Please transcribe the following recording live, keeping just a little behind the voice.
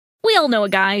all know a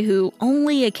guy who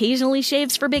only occasionally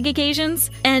shaves for big occasions,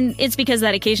 and it's because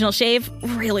that occasional shave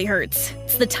really hurts.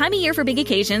 It's the time of year for big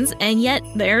occasions, and yet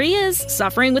there he is,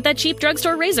 suffering with that cheap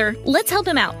drugstore razor. Let's help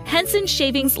him out. Henson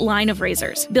Shaving's line of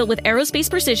razors, built with aerospace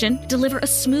precision, deliver a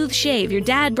smooth shave your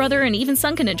dad, brother, and even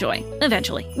son can enjoy,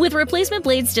 eventually. With replacement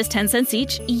blades just 10 cents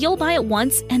each, you'll buy it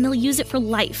once and they'll use it for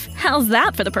life. How's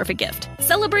that for the perfect gift?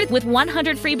 Celebrate with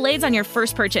 100 free blades on your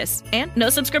first purchase, and no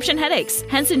subscription headaches.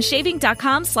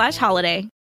 HensonShaving.com/holiday.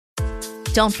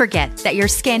 Don't forget that your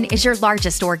skin is your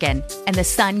largest organ, and the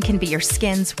sun can be your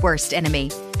skin's worst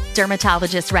enemy.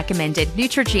 Dermatologist-recommended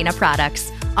Neutrogena products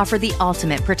offer the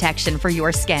ultimate protection for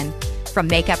your skin. From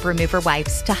makeup remover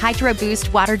wipes to Hydro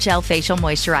Boost Water Gel Facial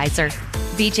Moisturizer,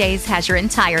 BJ's has your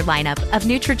entire lineup of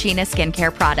Neutrogena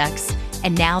skincare products.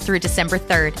 And now through December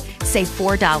 3rd, save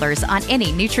 $4 on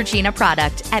any Neutrogena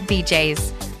product at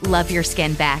BJ's. Love your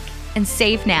skin back and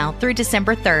save now through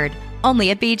December 3rd,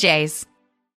 only at BJ's.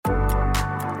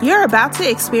 You're about to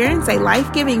experience a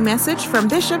life-giving message from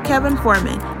Bishop Kevin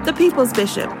Foreman, the People's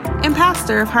Bishop and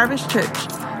pastor of Harvest Church.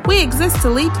 We exist to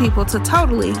lead people to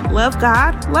totally love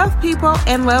God, love people,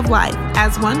 and love life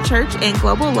as one church in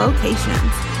global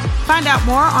locations. Find out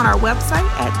more on our website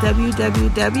at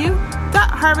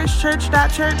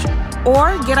www.harvestchurch.church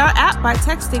or get our app by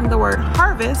texting the word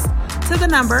HARVEST to the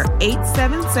number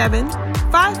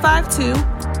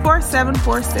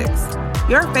 877-552-4746.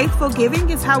 Your faithful giving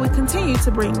is how we continue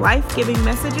to bring life-giving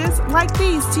messages like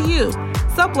these to you.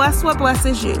 So bless what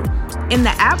blesses you. In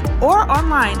the app or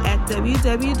online at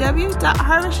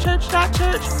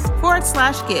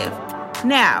www.harvestchurch.church/give.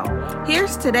 Now,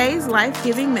 here's today's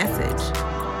life-giving message.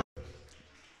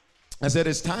 I said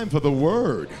it's time for the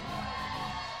word.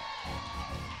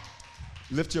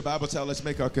 Lift your Bible, child. Let's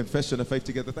make our confession of faith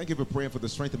together. Thank you for praying for the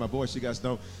strength of my voice. You guys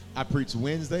know I preach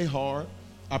Wednesday hard.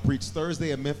 I preach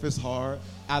Thursday in Memphis hard.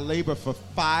 I labor for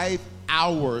 5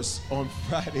 hours on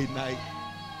Friday night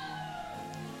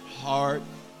hard.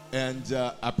 And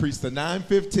I preach the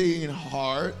 9:15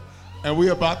 hard. And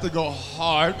we're about to go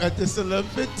hard at this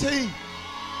 11:15.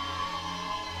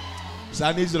 So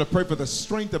I need you to pray for the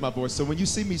strength of my voice. So when you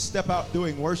see me step out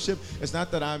doing worship, it's not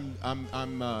that I'm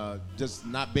just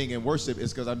not being in worship.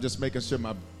 It's because I'm just making sure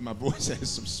my voice has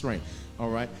some strength. All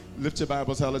right? Lift your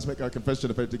Bibles out. Let's make our confession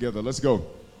of faith together. Let's go.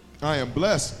 I am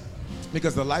blessed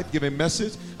because the life-giving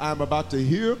message I'm about to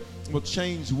hear will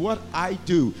change what I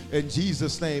do. In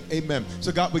Jesus' name, amen.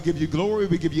 So God, we give you glory,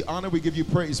 we give you honor, we give you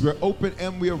praise. We're open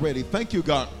and we are ready. Thank you,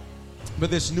 God. But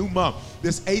this new month,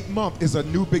 this 8th month is a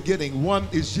new beginning. One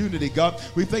is unity, God.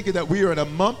 We thank you that we are in a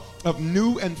month of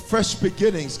new and fresh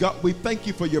beginnings. God, we thank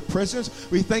you for your presence.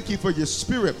 We thank you for your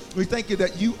spirit. We thank you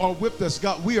that you are with us,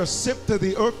 God. We are sent to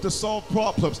the earth to solve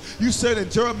problems. You said in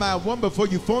Jeremiah 1, before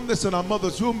you formed us in our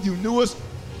mother's womb, you knew us.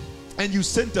 And you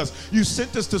sent us. You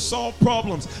sent us to solve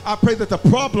problems. I pray that the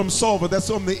problem solver that's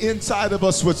on the inside of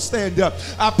us would stand up.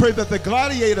 I pray that the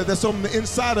gladiator that's on the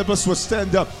inside of us would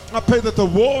stand up. I pray that the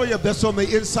warrior that's on the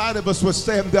inside of us would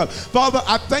stand up. Father,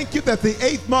 I thank you that the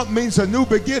 8th month means a new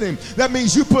beginning. That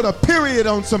means you put a period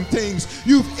on some things.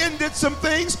 You've ended some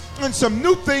things, and some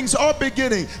new things are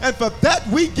beginning. And for that,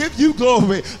 we give you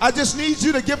glory. I just need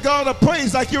you to give God a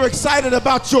praise like you're excited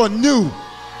about your new.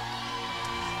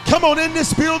 Come on, in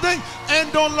this building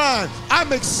and online.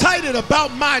 I'm excited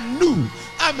about my new.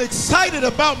 I'm excited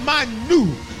about my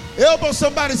new. Elbow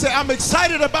somebody, say, I'm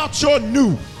excited about your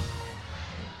new.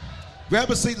 Grab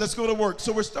a seat, let's go to work.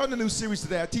 So we're starting a new series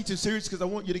today. I teach a series because I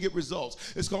want you to get results.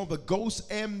 It's called The Ghost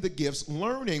and the Gifts,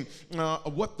 learning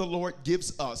what the Lord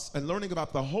gives us and learning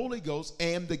about the Holy Ghost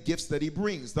and the gifts that he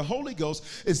brings. The Holy Ghost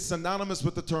is synonymous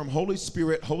with the term Holy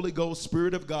Spirit, Holy Ghost,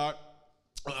 Spirit of God.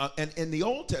 And in the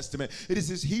Old Testament, it is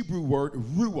this Hebrew word,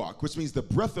 ruach, which means the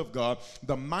breath of God,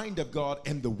 the mind of God,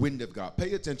 and the wind of God.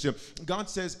 Pay attention. God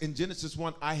says in Genesis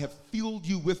 1, I have filled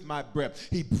you with my breath.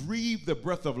 He breathed the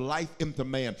breath of life into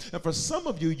man. And for some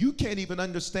of you, you can't even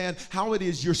understand how it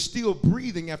is you're still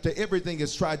breathing after everything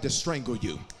has tried to strangle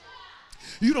you.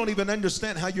 You don't even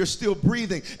understand how you're still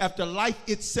breathing after life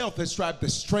itself has tried to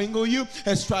strangle you,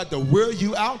 has tried to wear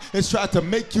you out, has tried to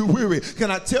make you weary.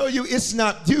 Can I tell you, it's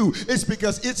not you. It's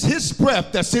because it's his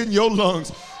breath that's in your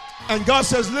lungs. And God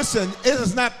says, listen, it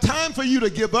is not time for you to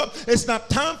give up. It's not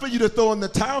time for you to throw in the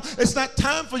towel. It's not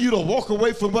time for you to walk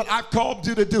away from what I called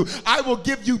you to do. I will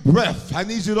give you breath. I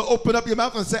need you to open up your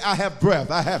mouth and say, I have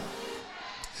breath. I have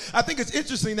I think it's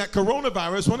interesting that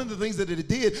coronavirus, one of the things that it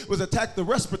did was attack the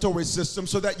respiratory system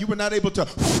so that you were not able to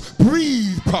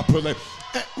breathe properly.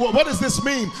 Well, what does this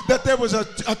mean? That there was an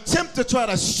attempt to try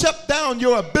to shut down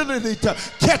your ability to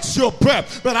catch your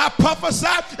breath. But I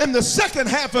prophesy in the second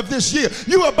half of this year,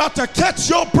 you're about to catch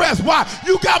your breath. Why?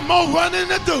 You got more running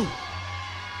to do.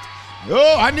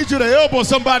 Oh, I need you to elbow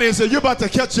somebody and say, you're about to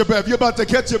catch your breath. You're about to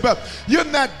catch your breath. You're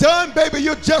not done, baby.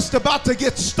 You're just about to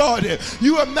get started.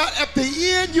 You are not at the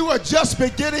end. You are just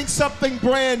beginning something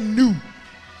brand new.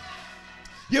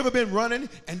 You ever been running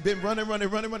and been running?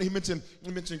 He mentioned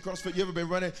CrossFit. You ever been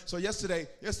running? So yesterday,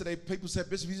 people said,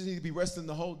 Bishop, you just need to be resting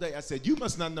the whole day. I said, you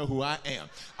must not know who I am.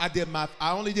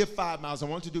 I only did 5 miles. I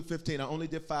wanted to do 15. I only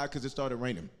did 5 because it started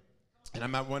raining. And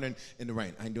I'm not running in the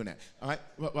rain. I ain't doing that. All right?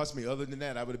 Watch me. Other than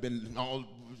that, I would have been all,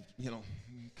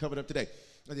 covered up today.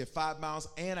 I did 5 miles,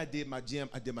 and I did my gym.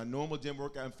 I did my normal gym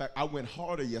workout. In fact, I went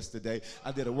harder yesterday.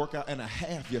 I did a workout and a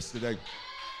half yesterday.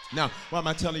 Now, why am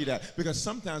I telling you that? Because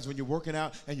sometimes when you're working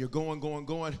out and you're going,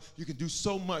 you can do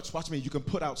so much. Watch me. You can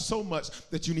put out so much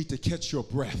that you need to catch your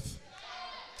breath.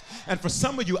 And for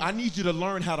some of you, I need you to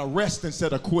learn how to rest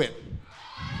instead of quit.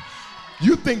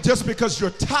 You think just because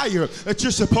you're tired that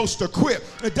you're supposed to quit.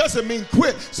 It doesn't mean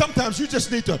quit. Sometimes you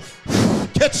just need to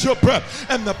catch your breath.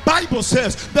 And the Bible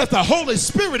says that the Holy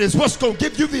Spirit is what's going to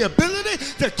give you the ability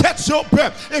to catch your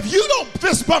breath. If you don't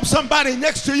fist bump somebody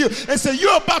next to you and say,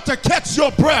 you're about to catch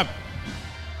your breath,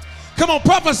 come on,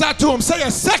 prophesy to him. Say,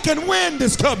 a second wind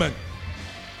is coming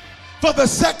for the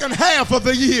second half of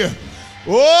the year.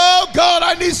 Oh, God,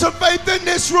 I need some faith in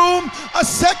this room. A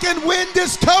second wind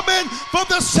is coming for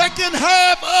the second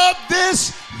half of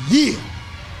this year.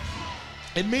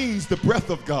 It means the breath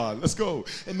of God. Let's go.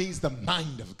 It means the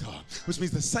mind of God, which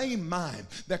means the same mind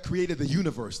that created the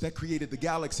universe, that created the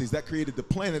galaxies, that created the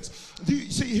planets.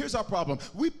 See, here's our problem.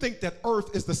 We think that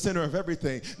Earth is the center of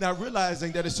everything, now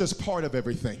realizing that it's just part of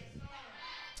everything.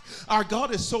 Our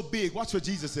God is so big. Watch what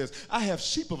Jesus says. I have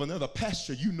sheep of another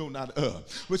pasture you know not of.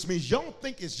 Which means y'all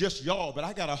think it's just y'all, but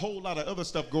I got a whole lot of other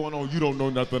stuff going on you don't know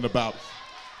nothing about.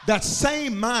 That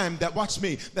same mind that, watch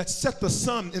me, that set the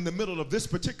sun in the middle of this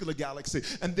particular galaxy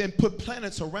and then put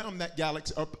planets around that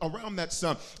galaxy, around that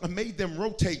sun, and made them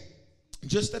rotate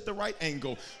just at the right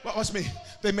angle. Watch me.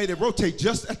 They made it rotate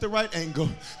just at the right angle.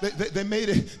 They made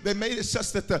it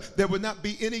such that there would not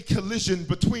be any collision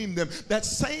between them. That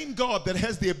same God that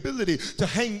has the ability to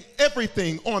hang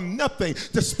everything on nothing,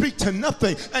 to speak to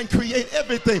nothing and create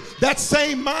everything. That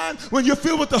same mind, when you're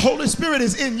filled with the Holy Spirit,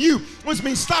 is in you, which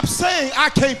means stop saying, I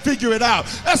can't figure it out.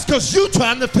 That's because you're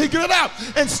trying to figure it out.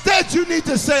 Instead, you need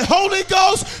to say, Holy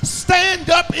Ghost, stand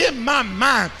up in my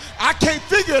mind. I can't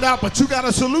figure it out, but you got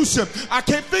a solution. I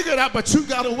can't figure it out, but you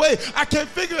got a way. I can't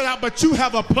figure it out, but you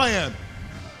have a plan.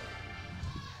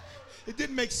 It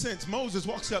didn't make sense. Moses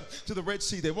walks up to the Red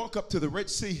Sea. They walk up to the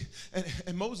Red Sea,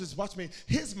 and Moses, watch me,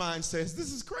 his mind says,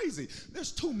 this is crazy.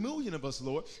 There's 2 million of us,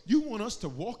 Lord. You want us to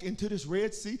walk into this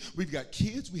Red Sea? We've got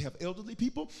kids. We have elderly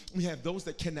people. We have those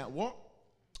that cannot walk.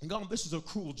 God, this is a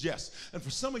cruel jest. And for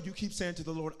some of you keep saying to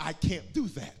the Lord, I can't do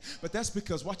that. But that's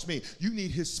because, watch me, you need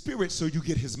his spirit so you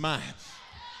get his mind.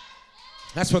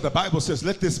 That's what the Bible says.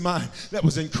 Let this mind that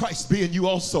was in Christ be in you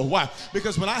also. Why?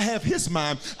 Because when I have his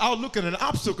mind, I'll look at an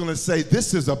obstacle and say,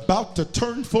 this is about to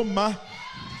turn for my...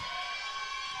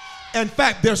 In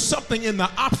fact, there's something in the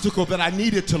obstacle that I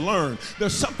needed to learn.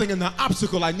 There's something in the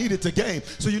obstacle I needed to gain.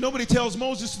 So you know what he tells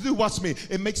Moses to do? Watch me.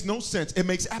 It makes no sense. It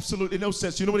makes absolutely no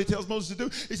sense. You know what he tells Moses to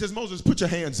do? He says, Moses, put your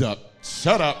hands up.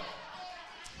 Shut up.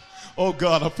 Oh,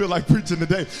 God, I feel like preaching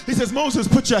today. He says, Moses,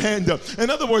 put your hand up. In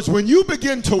other words, when you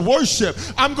begin to worship,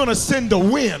 I'm going to send a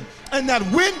wind. And that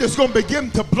wind is going to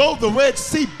begin to blow the Red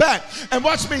Sea back. And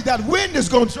watch me, that wind is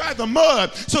going to dry the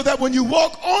mud so that when you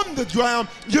walk on the ground,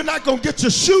 you're not going to get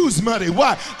your shoes muddy.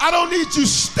 Why? I don't need you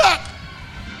stuck.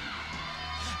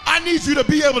 I need you to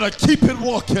be able to keep it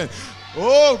walking.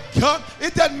 Oh, God,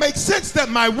 it doesn't make sense that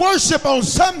my worship on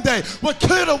Sunday would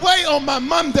clear the way on my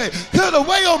Monday, clear the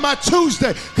way on my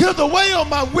Tuesday, clear the way on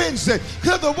my Wednesday,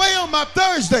 clear the way on my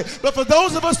Thursday. But for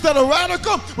those of us that are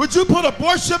radical, would you put a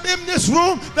worship in this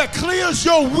room that clears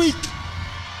your week?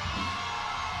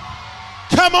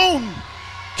 Come on.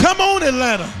 Come on,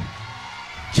 Atlanta.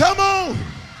 Come on.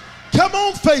 Come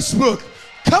on, Facebook.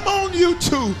 Come on,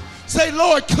 YouTube. Say,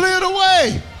 Lord, clear the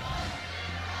way.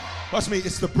 Watch me,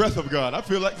 it's the breath of God. I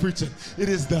feel like preaching. It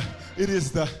is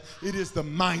the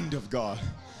mind of God.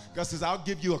 God says, I'll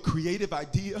give you a creative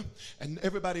idea, and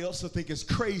everybody else will think it's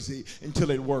crazy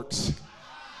until it works.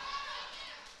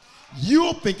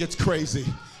 You'll think it's crazy,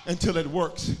 until it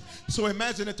works. So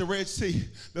imagine at the Red Sea,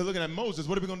 they're looking at Moses.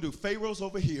 What are we going to do? Pharaoh's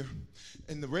over here,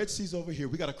 and the Red Sea's over here.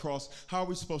 We got to cross. How are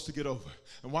we supposed to get over?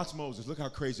 And watch Moses. Look how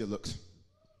crazy it looks.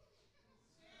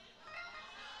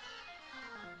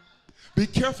 Be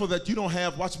careful that you don't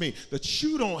have, watch me, that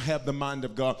you don't have the mind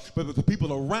of God, but that the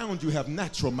people around you have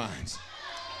natural minds.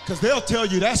 Because they'll tell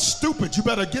you, that's stupid. You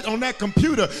better get on that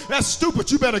computer. That's stupid.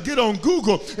 You better get on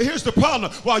Google. And here's the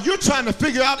problem. While you're trying to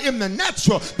figure out in the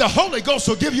natural, the Holy Ghost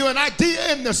will give you an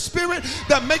idea in the spirit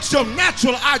that makes your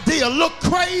natural idea look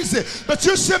crazy. But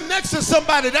you're sitting next to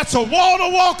somebody that's a water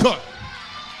walker.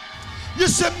 You're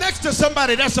sitting next to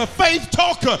somebody that's a faith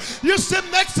talker. You're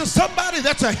sitting next to somebody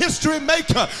that's a history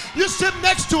maker. You're sitting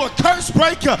next to a curse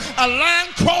breaker, a line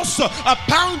crosser, a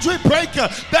boundary breaker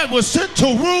that was sent to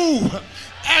rule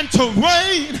and to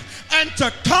reign and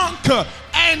to conquer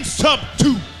and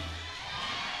subdue.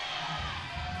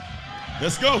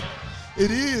 Let's go. It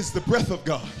is the breath of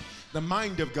God, the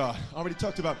mind of God. I already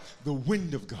talked about the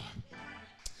wind of God.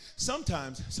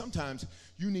 Sometimes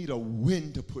you need a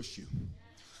wind to push you.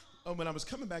 When I was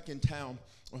coming back in town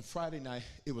on Friday night,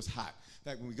 it was hot.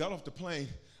 In fact, when we got off the plane,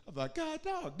 I was like, God,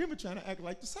 dog, Denver trying to act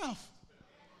like the South.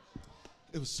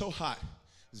 It was so hot.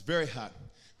 It was very hot.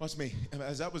 Watch me.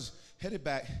 As I was headed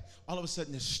back, all of a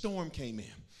sudden this storm came in.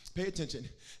 Pay attention.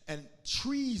 And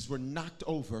trees were knocked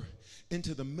over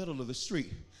into the middle of the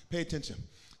street. Pay attention.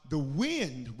 The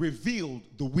wind revealed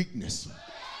the weakness.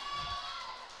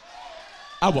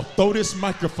 I will throw this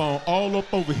microphone all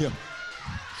up over here.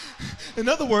 In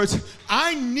other words,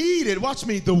 I needed, watch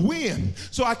me, the wind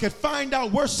so I could find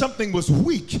out where something was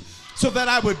weak so that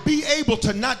I would be able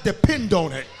to not depend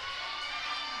on it.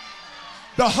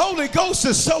 The Holy Ghost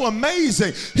is so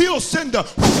amazing. He'll send a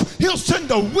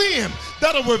wind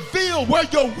that'll reveal where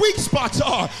your weak spots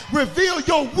are, reveal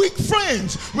your weak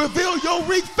friends, reveal your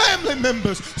weak family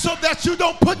members so that you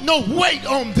don't put no weight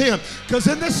on them. Because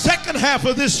in the second half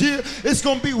of this year, it's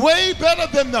going to be way better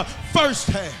than the first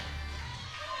half.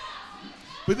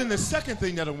 But then the second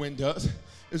thing that a wind does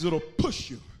is it'll push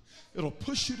you. It'll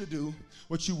push you to do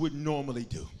what you wouldn't normally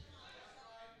do.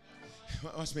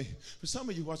 Watch me. For some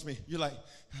of you, watch me. You're like,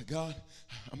 God,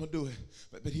 I'm going to do it.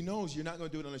 But he knows you're not going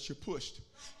to do it unless you're pushed.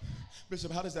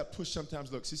 Bishop, how does that push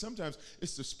sometimes look? See, sometimes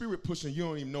it's the spirit pushing, you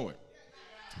don't even know it.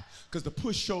 Because the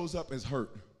push shows up as hurt.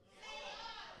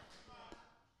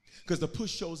 Because the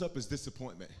push shows up as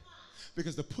disappointment.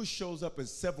 Because the push shows up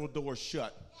as several doors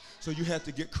shut. So you have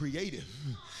to get creative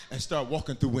and start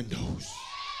walking through windows.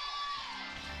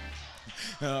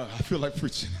 I feel like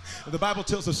preaching. The Bible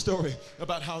tells a story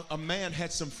about how a man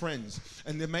had some friends,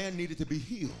 and the man needed to be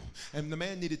healed. And the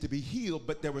man needed to be healed,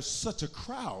 but there was such a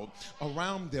crowd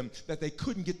around them that they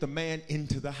couldn't get the man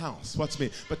into the house. Watch me.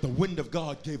 But the wind of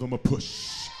God gave him a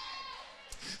push.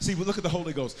 See, we look at the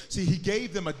Holy Ghost. See, he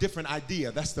gave them a different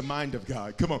idea. That's the mind of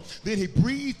God. Come on. Then he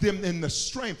breathed them in the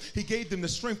strength. He gave them the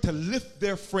strength to lift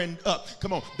their friend up.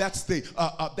 Come on. That's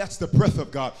the breath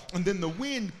of God. And then the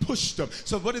wind pushed them.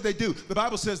 So what did they do? The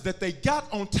Bible says that they got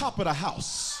on top of the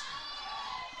house.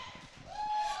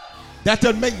 That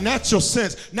doesn't make natural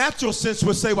sense. Natural sense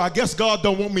would say, well, I guess God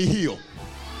don't want me healed.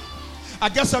 I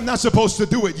guess I'm not supposed to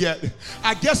do it yet.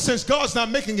 I guess since God's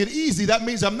not making it easy, that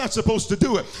means I'm not supposed to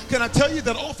do it. Can I tell you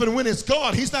that often when it's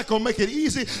God, he's not going to make it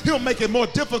easy. He'll make it more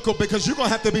difficult because you're going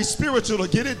to have to be spiritual to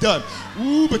get it done.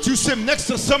 Ooh, but you sit next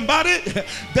to somebody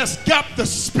that's got the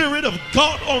Spirit of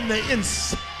God on the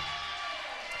inside.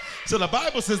 So the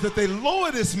Bible says that they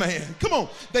lowered this man. Come on.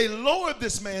 They lowered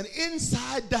this man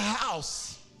inside the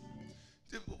house.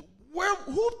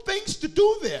 Who thinks to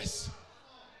do this?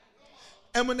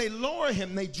 And when they lower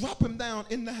him, they drop him down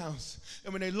in the house.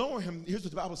 And when they lower him, here's what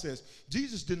the Bible says.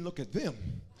 Jesus didn't look at them,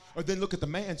 or didn't look at the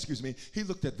man, He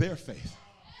looked at their faith.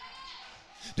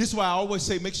 This is why I always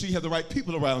say make sure you have the right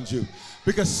people around you.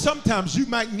 Because sometimes you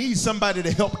might need somebody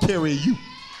to help carry you.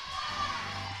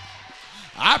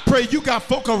 I pray you got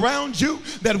folk around you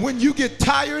that when you get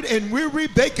tired and weary,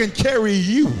 they can carry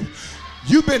you.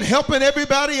 You've been helping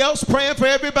everybody else, praying for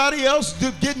everybody else,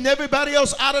 getting everybody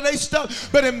else out of their stuff.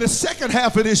 But in the second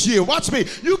half of this year, watch me,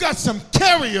 you got some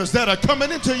carriers that are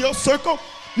coming into your circle.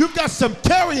 You've got some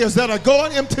carriers that are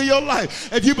going into your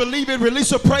life. If you believe it,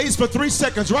 release a praise for 3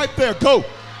 seconds right there. Go.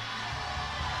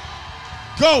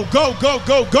 Go, go, go,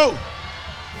 go, go.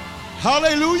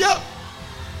 Hallelujah.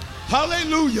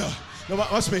 Hallelujah. Now,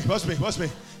 watch me.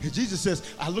 Jesus says,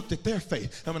 I looked at their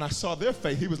faith. And when I saw their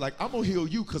faith, he was like, I'm going to heal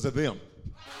you because of them.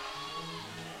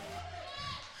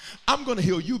 I'm going to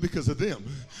heal you because of them.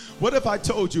 What if I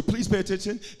told you, please pay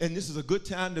attention, and this is a good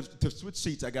time to switch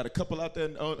seats. I got a couple out there.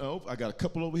 I got a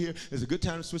couple over here. It's a good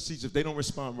time to switch seats if they don't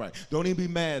respond right. Don't even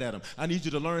be mad at them. I need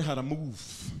you to learn how to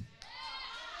move.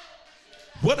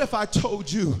 What if I told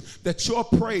you that your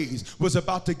praise was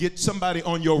about to get somebody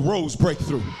on your rose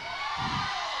breakthrough?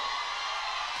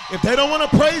 If they don't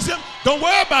want to praise him, don't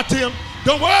worry about them.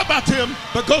 Don't worry about them,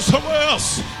 but go somewhere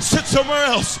else. Sit somewhere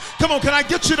else. Come on, can I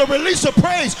get you to release a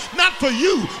praise? Not for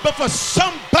you, but for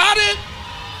somebody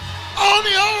on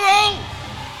your own.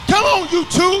 Come on,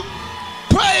 YouTube.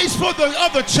 Praise for the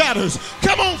other chatters.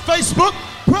 Come on, Facebook.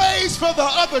 Praise for the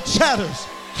other chatters.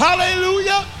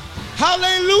 Hallelujah.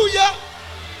 Hallelujah.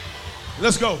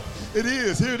 Let's go. It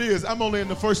is. Here it is. I'm only in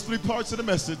the first 3 parts of the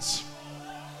message.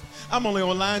 I'm only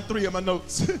on line 3 of my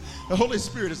notes. The Holy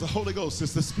Spirit is the Holy Ghost.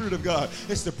 It's the Spirit of God.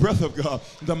 It's the breath of God,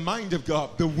 the mind of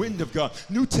God, the wind of God.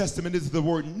 New Testament is the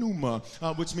word pneuma,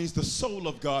 which means the soul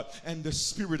of God and the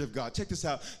Spirit of God. Check this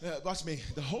out. Watch me.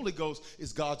 The Holy Ghost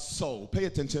is God's soul. Pay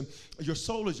attention. Your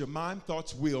soul is your mind,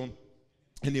 thoughts, will,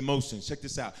 and emotions. Check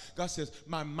this out. God says,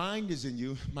 my mind is in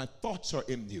you, my thoughts are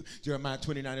in you. Jeremiah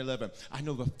 29:11. I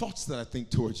know the thoughts that I think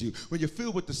towards you. When you're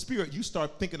filled with the Spirit, you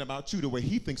start thinking about you the way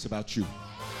he thinks about you.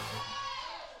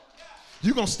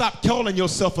 You're going to stop calling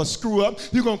yourself a screw up.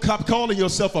 You're going to stop calling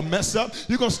yourself a mess up.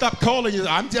 You're going to stop calling you,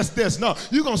 I'm just this. No,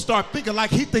 you're going to start thinking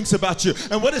like he thinks about you.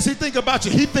 And what does he think about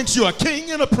you? He thinks you're a king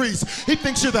and a priest. He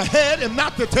thinks you're the head and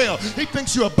not the tail. He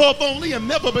thinks you're above only and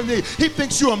never beneath. He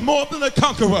thinks you are more than a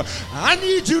conqueror. I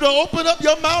need you to open up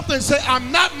your mouth and say,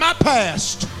 I'm not my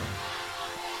past.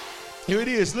 Here it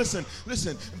is. Listen.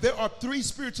 There are 3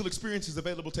 spiritual experiences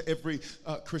available to every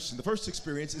Christian. The first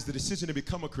experience is the decision to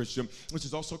become a Christian, which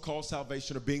is also called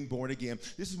salvation or being born again.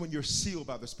 This is when you're sealed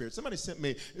by the Spirit. Somebody sent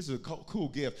me, this is a cool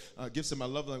gift. Gifts in my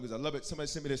love language. I love it. Somebody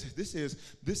sent me this.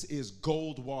 This is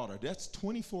gold water. That's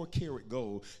 24 karat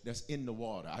gold that's in the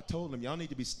water. I told them, y'all need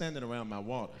to be standing around my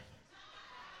water,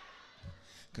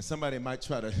 because somebody might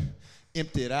try to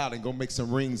empty it out and go make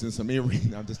some rings and some earrings.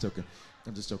 No, I'm just joking. Pay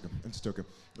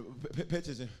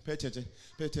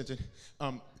attention.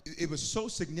 It was so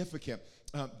significant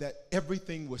that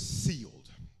everything was sealed.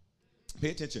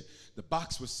 Pay attention. The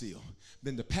box was sealed.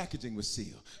 Then the packaging was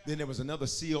sealed. Then there was another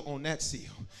seal on that seal.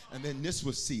 And then this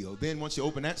was sealed. Then once you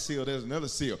open that seal, there's another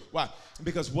seal. Why?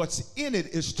 Because what's in it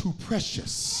is too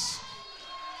precious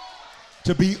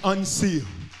to be unsealed.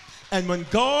 And when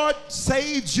God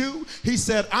saved you, he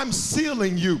said, I'm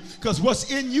sealing you because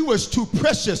what's in you is too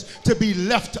precious to be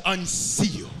left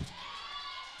unsealed.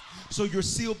 So you're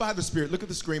sealed by the Spirit. Look at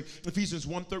the screen. Ephesians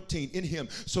 1:13, in him.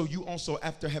 So you also,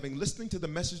 after having listening to the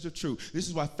message of truth, this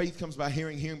is why faith comes by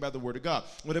hearing, hearing by the word of God.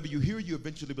 Whatever you hear, you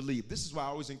eventually believe. This is why I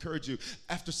always encourage you,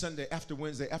 after Sunday, after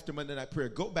Wednesday, after Monday night prayer,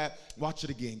 go back, watch it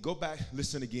again. Go back,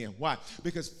 listen again. Why?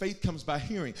 Because faith comes by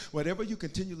hearing. Whatever you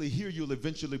continually hear, you'll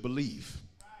eventually believe.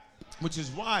 Which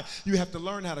is why you have to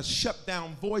learn how to shut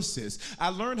down voices. I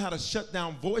learned how to shut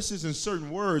down voices in certain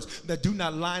words that do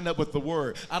not line up with the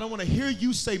word. I don't want to hear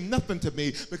you say nothing to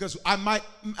me because I might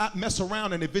mess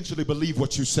around and eventually believe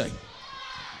what you say.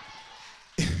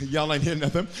 Y'all ain't hear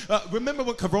nothing. Remember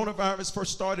when coronavirus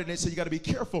first started and they said you got to be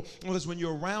careful because when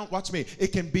you're around, watch me,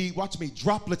 it can be,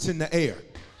 droplets in the air.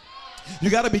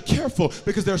 You got to be careful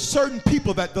because there are certain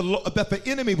people that the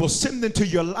enemy will send into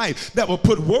your life that will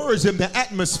put words in the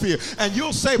atmosphere. And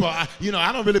you'll say, well, I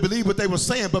don't really believe what they were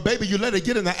saying, but baby, you let it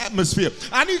get in the atmosphere.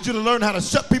 I need you to learn how to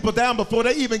shut people down before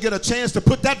they even get a chance to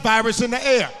put that virus in the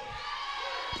air.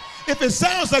 If it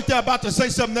sounds like they're about to say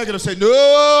something negative, say, no,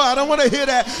 I don't want to hear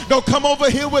that. Don't come over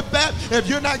here with that. If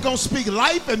you're not going to speak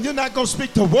life and you're not going to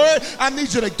speak the word, I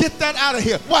need you to get that out of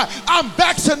here. Why? I'm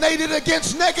vaccinated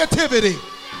against negativity.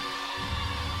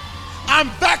 I'm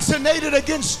vaccinated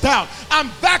against doubt. I'm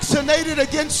vaccinated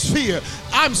against fear.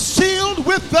 I'm sealed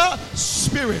with the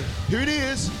Spirit. Here it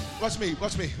is. Watch me.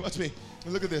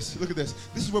 Look at this. This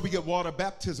is where we get water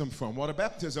baptism from. Water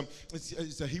baptism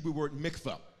is a Hebrew word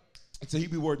mikvah. It's a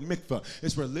Hebrew word mikvah.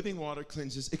 It's where living water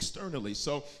cleanses externally.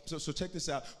 So check this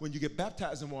out. When you get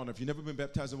baptized in water, if you've never been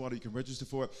baptized in water, you can register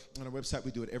for it on our website.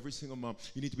 We do it every single month.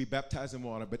 You need to be baptized in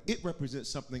water, but it represents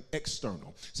something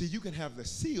external. See, you can have the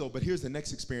seal, but here's the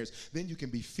next experience. Then you can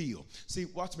be filled. See,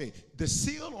 watch me. The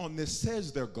seal on this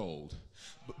says they're gold,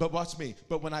 but watch me.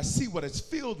 But when I see what it's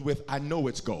filled with, I know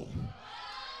it's gold.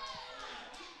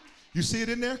 You see it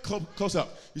in there? Close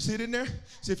up. You see it in there?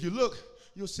 See, if you look,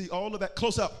 you'll see all of that.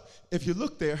 Close up. If you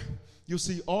look there, you'll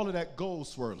see all of that gold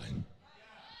swirling.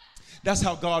 That's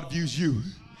how God views you.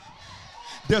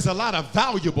 There's a lot of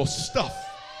valuable stuff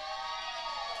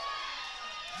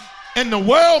And the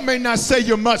world may not say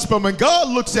you're much, but when God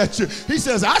looks at you, he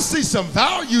says, I see some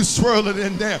value swirling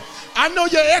in there. I know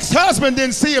your ex-husband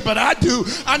didn't see it, but I do.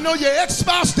 I know your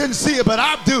ex-spouse didn't see it, but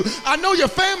I do. I know your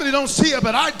family don't see it,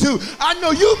 but I do. I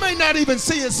know you may not even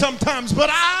see it sometimes, but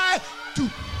I do.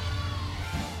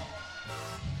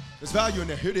 There's value in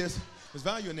there. Here it is. There's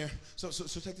value in there. So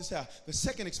check this out. The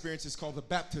second experience is called the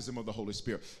baptism of the Holy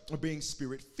Spirit, or being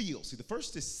Spirit-filled. See, the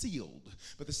first is sealed,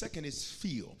 but the second is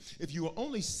feel. If you are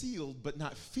only sealed but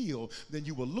not feel, then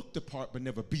you will look the part but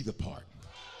never be the part.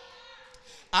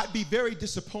 I'd be very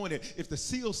disappointed if the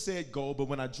seal said gold, but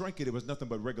when I drank it, it was nothing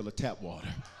but regular tap water.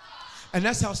 And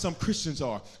that's how some Christians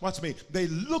are. Watch me.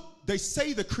 They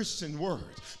say the Christian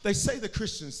words. They say the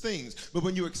Christian things. But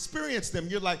when you experience them,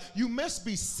 you're like, you must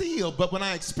be sealed. But when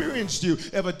I experienced you,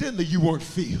 evidently you weren't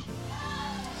filled.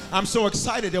 I'm so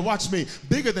excited that, watch me,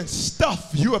 bigger than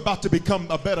stuff, you're about to become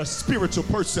a better spiritual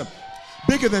person.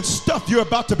 Bigger than stuff, you're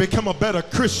about to become a better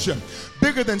Christian.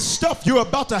 Bigger than stuff, you're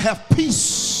about to have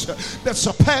peace that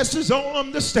surpasses all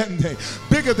understanding.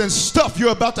 Bigger than stuff,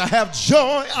 you're about to have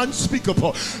joy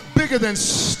unspeakable. Bigger than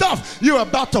stuff, you're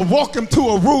about to walk into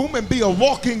a room and be a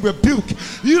walking rebuke.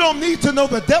 You don't need to know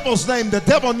the devil's name. The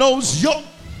devil knows your.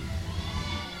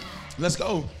 Let's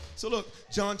go. So look,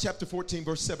 John chapter 14,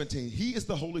 verse 17. He is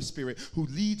the Holy Spirit who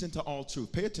leads into all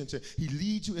truth. Pay attention. He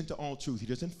leads you into all truth. He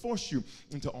doesn't force you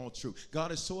into all truth.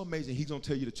 God is so amazing. He's going to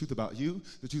tell you the truth about you,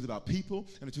 the truth about people,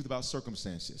 and the truth about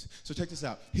circumstances. So check this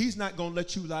out. He's not going to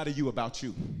let you lie to you about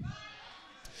you.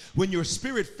 When you're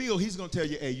Spirit-filled, he's going to tell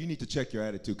you, hey, you need to check your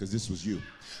attitude because this was you.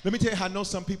 Let me tell you how I know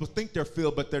some people think they're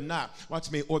filled, but they're not.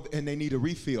 Watch me, and they need a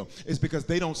refill. It's because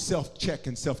they don't self-check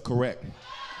and self-correct.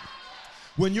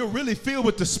 When you're really filled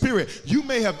with the Spirit, you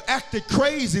may have acted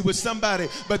crazy with somebody,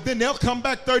 but then they'll come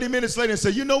back 30 minutes later and say,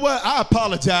 you know what, I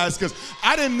apologize because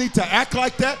I didn't need to act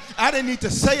like that. I didn't need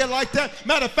to say it like that.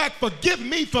 Matter of fact, forgive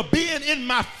me for being in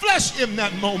my flesh in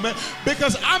that moment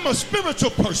because I'm a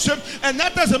spiritual person, and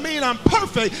that doesn't mean I'm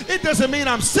perfect. It doesn't mean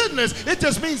I'm sinless. It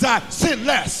just means I sin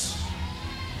less.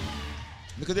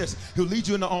 Look at this. He'll lead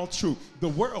you into all truth. The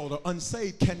world or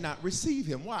unsaved cannot receive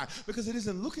him. Why? Because it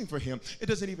isn't looking for him. It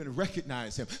doesn't even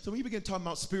recognize him. So when you begin talking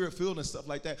about Spirit-filled and stuff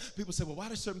like that, people say, well, why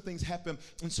do certain things happen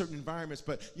in certain environments,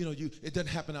 but it doesn't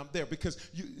happen out there? Because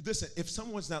listen, if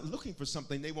someone's not looking for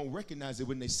something, they won't recognize it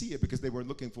when they see it because they weren't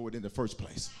looking for it in the first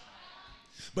place.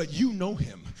 But you know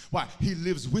him. Why? He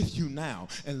lives with you now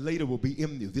and later will be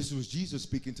in you. This was Jesus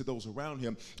speaking to those around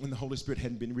him when the Holy Spirit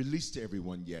hadn't been released to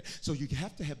everyone yet. So you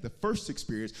have to have the first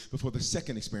experience before the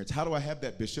second experience. How do I have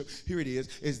that, Bishop? Here it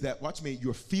is that, watch me,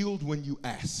 you're filled when you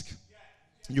ask.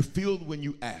 You're filled when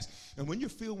you ask. And when you're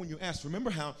filled when you ask, remember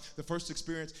how the first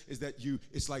experience is that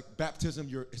it's like baptism,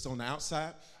 it's on the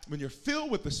outside. When you're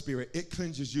filled with the Spirit, it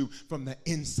cleanses you from the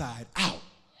inside out.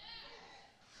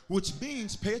 Which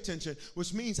means, pay attention,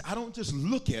 which means I don't just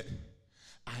look it,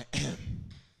 I am.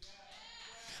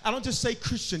 I don't just say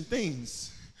Christian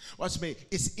things. Watch me,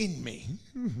 it's in me.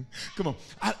 Come on.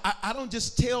 I don't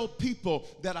just tell people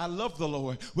that I love the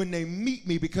Lord when they meet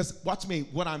me because, watch me,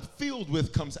 what I'm filled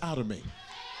with comes out of me.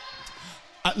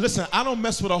 Listen, I don't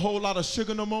mess with a whole lot of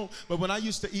sugar no more, but when I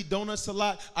used to eat donuts a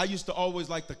lot, I used to always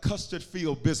like the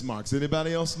custard-filled Bismarcks.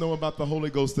 Anybody else know about the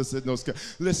Holy Ghost that said no?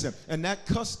 Listen, and that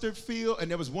custard-filled, and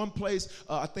there was one place,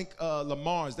 I think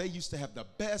Lamar's, they used to have the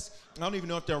best, I don't even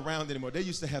know if they're around anymore, they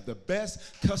used to have the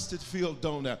best custard-filled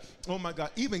donut. Oh my God,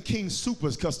 even King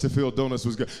Super's custard-filled donuts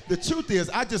was good. The truth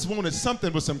is, I just wanted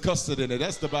something with some custard in it.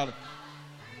 That's the bottom.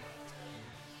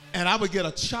 And I would get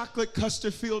a chocolate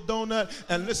custard-filled donut.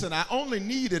 And listen, I only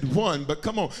needed one, but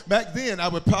come on. Back then, I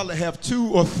would probably have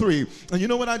 2 or 3. And you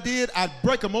know what I did? I'd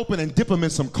break them open and dip them in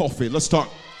some coffee. Let's talk.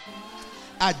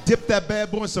 I dipped that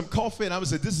bad boy in some coffee, and I would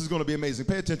say, this is going to be amazing.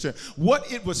 Pay attention.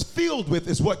 What it was filled with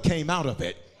is what came out of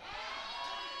it.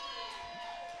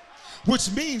 Which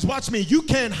means, watch me, you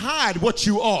can't hide what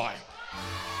you are.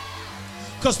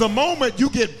 Because the moment you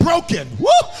get broken,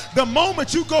 the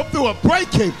moment you go through a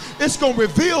breaking, it's going to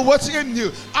reveal what's in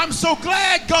you. I'm so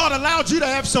glad God allowed you to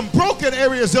have some broken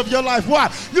areas of your life.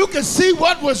 Why? You can see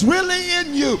what was really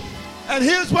in you. And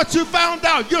here's what you found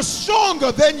out. You're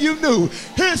stronger than you knew.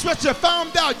 Here's what you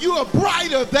found out. You are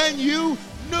brighter than you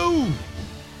knew.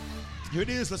 Here it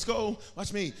is. Let's go.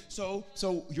 Watch me. So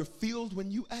you're filled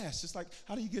when you ask. Just like,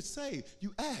 how do you get saved?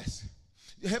 You ask.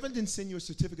 Heaven didn't send you a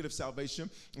certificate of salvation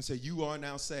and say, you are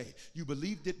now saved. You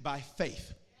believed it by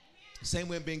faith. Same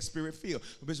way in being spirit-filled.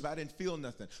 Well, Bishop, I didn't feel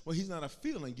nothing. Well, he's not a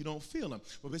feeling. You don't feel him.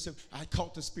 Well, Bishop, I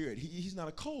caught the Spirit. He's not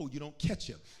a cold. You don't catch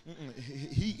him.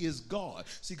 He is God.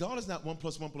 See, God is not 1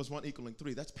 + 1 + 1 =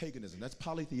 3. That's paganism. That's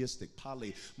polytheistic,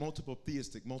 multiple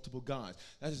theistic, multiple gods.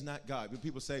 That is not God. When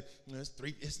people say,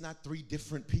 it's not 3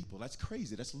 different people. That's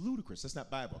crazy. That's ludicrous. That's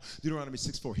not Bible. Deuteronomy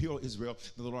 6:4, Hear, O Israel,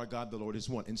 the Lord our God, the Lord is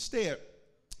one. Instead,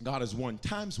 God is 1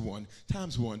 times 1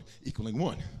 times 1 =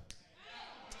 1.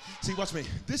 See, watch me.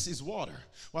 This is water.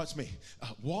 Watch me.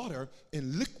 Water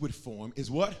in liquid form is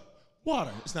what?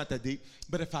 Water. It's not that deep.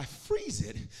 But if I freeze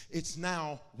it, it's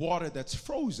now water that's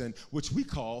frozen, which we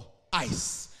call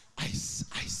ice.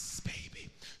 Ice, baby.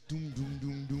 Doom, doom,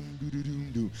 doom, doom, doo, doo,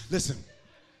 doom, doo. Listen.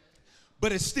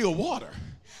 But it's still water.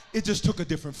 It just took a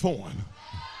different form.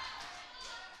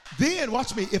 Then,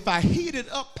 watch me. If I heat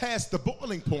it up past the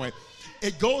boiling point,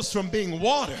 it goes from being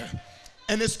water,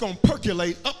 and it's going to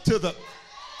percolate up to the...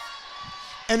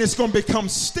 and it's going to become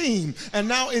steam, and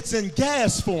now it's in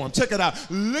gas form. Check it out.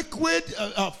 Liquid,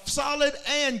 solid,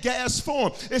 and gas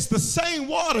form. It's the same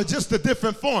water, just a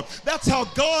different form. That's how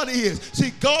God is.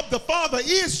 See, God the Father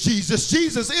is Jesus.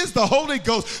 Jesus is the Holy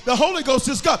Ghost. The Holy Ghost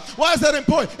is God. Why is that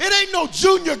important? It ain't no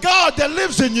junior God that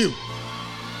lives in you.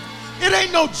 It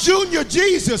ain't no junior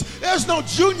Jesus. There's no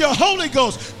junior Holy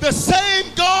Ghost. The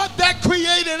same God that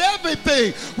created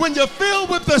everything. When you're filled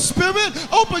with the Spirit,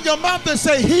 open your mouth and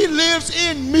say, He lives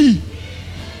in me.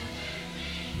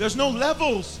 There's no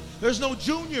levels. There's no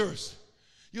juniors.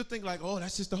 You think like, oh,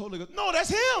 that's just the Holy Ghost. No, that's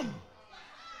Him.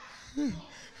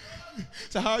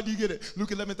 So how do you get it? Luke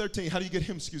 11:13. How do you get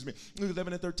Him? Excuse me. Luke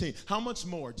 11:13. How much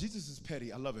more? Jesus is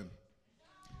petty. I love Him.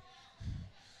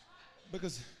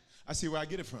 Because I see where I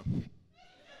get it from.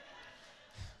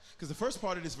 Because the first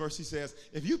part of this verse, he says,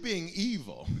 if you being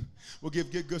evil will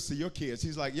give good gifts to your kids,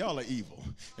 he's like, y'all are evil,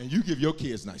 and you give your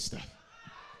kids nice stuff.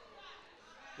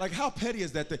 Like, how petty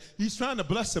is that thing? He's trying to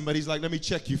bless them, but he's like, let me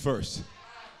check you first.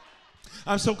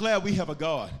 I'm so glad we have a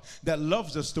God that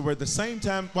loves us to where at the same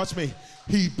time, watch me,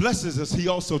 He blesses us, He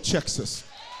also checks us.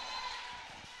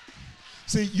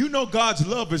 See, you know God's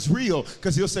love is real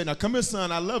because He'll say, now come here,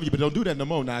 son, I love you, but don't do that no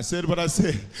more. Now, I said what I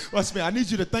said. Watch me. I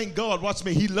need you to thank God. Watch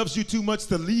me. He loves you too much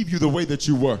to leave you the way that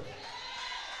you were.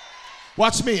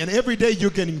 Watch me. And every day you're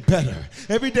getting better.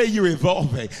 Every day you're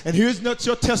evolving. And here's what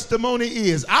your testimony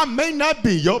is. I may not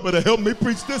be, y'all better help me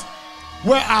preach this,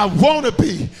 where I want to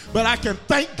be, but I can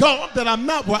thank God that I'm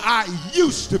not where I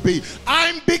used to be.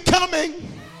 I'm becoming.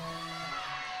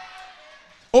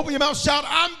 Open your mouth, shout,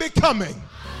 I'm becoming.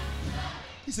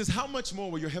 He says, how much more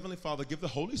will your Heavenly Father give the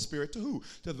Holy Spirit to who?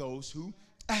 To those who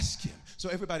ask Him. So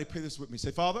everybody pray this with me.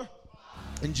 Say, Father,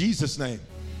 in Jesus' name,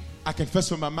 I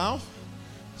confess with my mouth.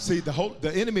 See,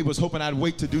 the enemy was hoping I'd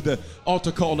wait to do the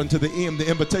altar call into the end, the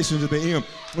invitation to the end.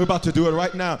 We're about to do it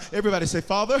right now. Everybody say,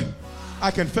 Father,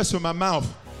 I confess with my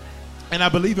mouth, and I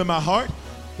believe in my heart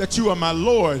that You are my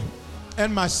Lord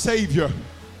and my Savior.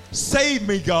 Save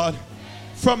me, God,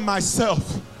 from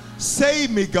myself.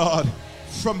 Save me, God,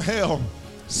 from hell.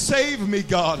 Save me,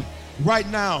 God, right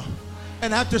now.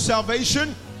 And after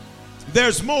salvation,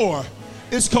 there's more.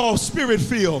 It's called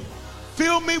Spirit-filled.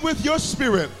 Fill me with Your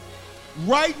Spirit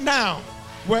right now,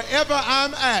 wherever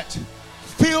I'm at.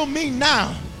 Fill me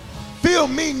now. Fill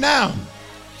me now.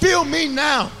 Fill me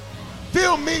now.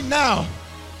 Fill me now.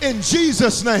 In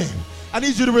Jesus' name. I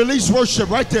need you to release worship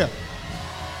right there.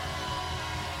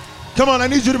 Come on, I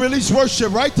need you to release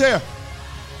worship right there.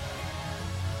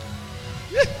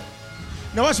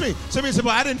 Now watch me. Somebody said,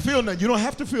 well, I didn't feel nothing. You don't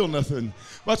have to feel nothing.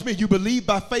 Watch me. You believe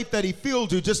by faith that He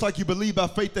filled you, just like you believe by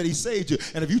faith that He saved you.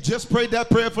 And if you just prayed that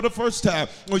prayer for the first time,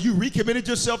 or you recommitted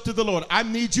yourself to the Lord, I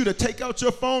need you to take out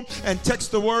your phone and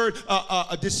text the word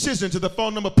a decision to the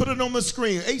phone number. Put it on the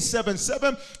screen,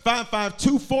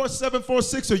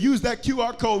 877-552-4746, or use that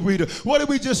QR code reader. What did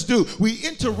we just do? We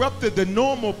interrupted the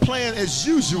normal plan as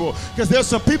usual, because there's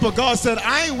some people, God said,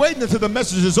 I ain't waiting until the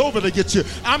message is over to get you.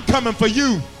 I'm coming for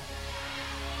you.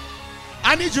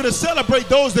 I need you to celebrate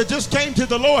those that just came to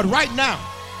the Lord right now.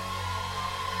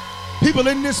 People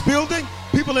in this building,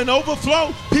 people in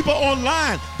overflow, people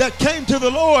online that came to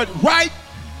the Lord right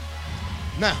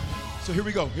now. So here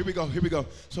we go.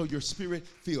 So your spirit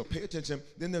filled. Pay attention.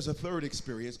 Then there's a third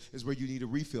experience is where you need a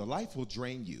refill. Life will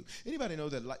drain you. Anybody know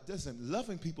that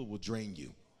loving people will drain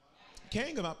you?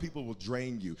 Caring about people will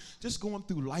drain you. Just going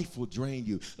through life will drain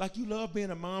you. Like you love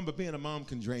being a mom, but being a mom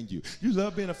can drain you. You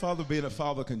love being a father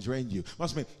can drain you.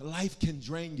 Watch me. Life can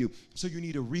drain you, so you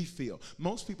need a refill.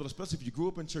 Most people, especially if you grew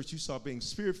up in church, you saw being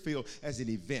spirit-filled as an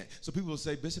event. So people will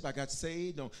say, Bishop, I got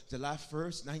saved on July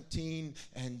 1st,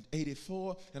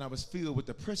 1984, and I was filled with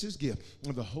the precious gift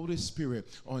of the Holy Spirit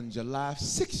on July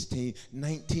 16,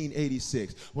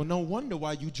 1986. Well, no wonder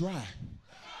why you dry.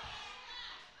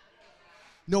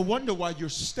 No wonder why you're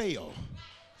stale.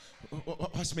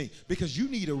 Watch me, because you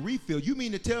need a refill. You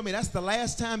mean to tell me that's the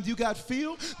last time you got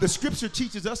filled? The scripture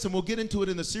teaches us, and we'll get into it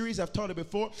in the series. I've taught it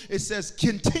before. It says,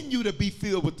 continue to be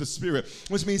filled with the Spirit,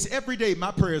 which means every day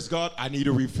my prayer is, God, I need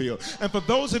a refill. And for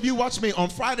those of you, watch me, on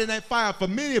Friday Night Fire, for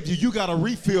many of you, you got a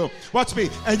refill. Watch me,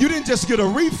 and you didn't just get a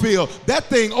refill, that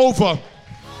thing over.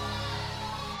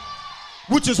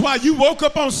 Which is why you woke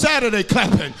up on Saturday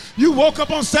clapping. You woke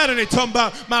up on Saturday talking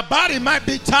about, my body might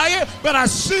be tired, but I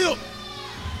still.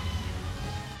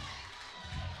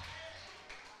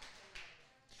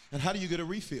 And how do you get a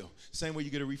refill? Same way you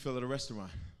get a refill at a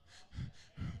restaurant.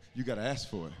 You got to ask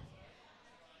for it.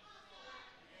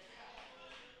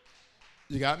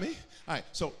 You got me? All right,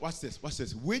 so watch this. Watch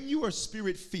this. When you are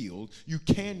spirit-filled, you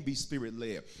can be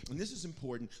spirit-led. And this is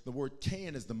important. The word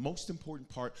can is the most important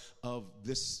part of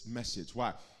this message.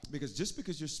 Why? Because just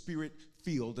because you're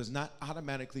spirit-filled does not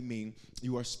automatically mean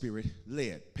you are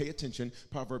spirit-led. Pay attention.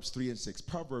 Proverbs 3 and 6.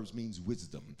 Proverbs means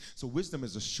wisdom. So wisdom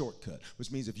is a shortcut,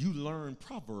 which means if you learn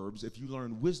Proverbs, if you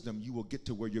learn wisdom, you will get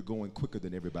to where you're going quicker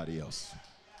than everybody else.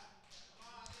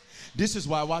 This is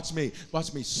why, watch me,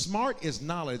 smart is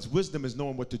knowledge, wisdom is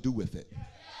knowing what to do with it.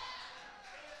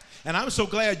 And I'm so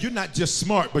glad you're not just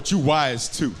smart, but you're wise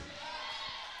too.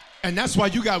 And that's why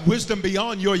you got wisdom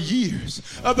beyond your years.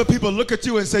 Other people look at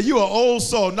you and say, you're an old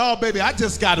soul. No, baby, I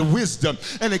just got wisdom.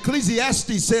 And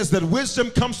Ecclesiastes says that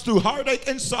wisdom comes through heartache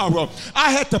and sorrow.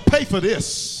 I had to pay for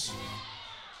this.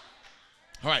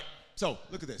 All right, so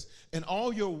look at this. In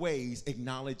all your ways,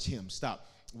 acknowledge him. Stop.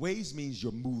 Ways means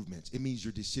your movements. It means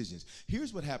your decisions.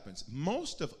 Here's what happens.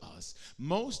 Most of us,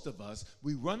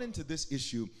 we run into this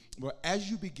issue where as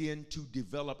you begin to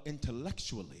develop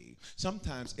intellectually,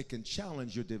 sometimes it can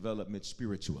challenge your development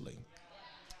spiritually.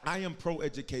 I am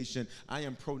pro-education. I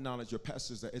am pro-knowledge. Your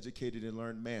pastors are educated and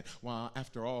learned man. While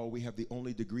after all, we have the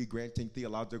only degree-granting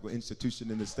theological institution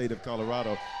in the state of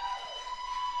Colorado.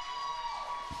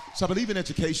 So I believe in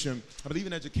education. I believe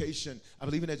in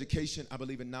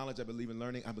knowledge. I believe in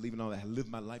learning. I believe in all that. I live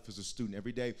my life as a student.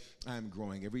 Every day I am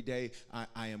growing. Every day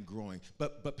I am growing.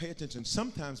 But pay attention.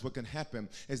 Sometimes what can happen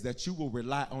is that you will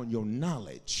rely on your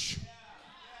knowledge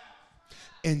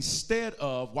instead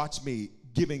of, watch me,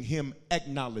 giving him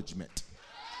acknowledgement.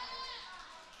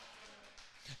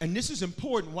 And this is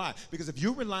important. Why? Because if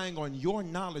you're relying on your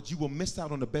knowledge, you will miss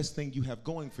out on the best thing you have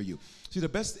going for you. See,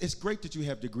 it's great that you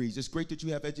have degrees. It's great that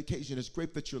you have education. It's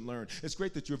great that you learn. It's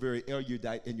great that you're very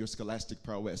erudite in your scholastic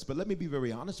prowess. But let me be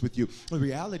very honest with you. The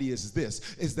reality is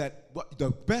this, is that the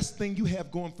best thing you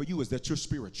have going for you is that you're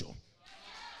spiritual.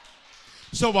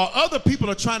 So while other people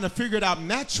are trying to figure it out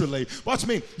naturally, watch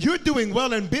me, you're doing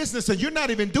well in business and you're not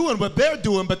even doing what they're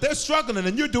doing, but they're struggling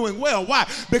and you're doing well. Why?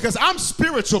 Because I'm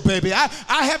spiritual, baby. I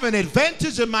have an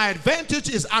advantage, and my advantage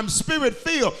is I'm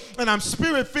spirit-filled, and I'm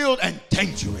spirit-filled and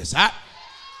dangerous.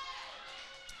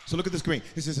 So look at the screen.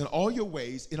 It says, in all your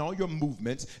ways, in all your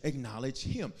movements, acknowledge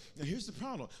him. Now here's the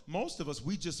problem. Most of us,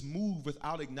 we just move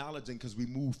without acknowledging because we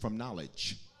move from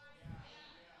knowledge.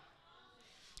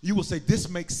 You will say, this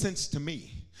makes sense to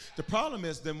me. The problem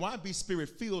is, then why be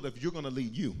spirit-filled if you're going to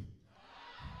lead you?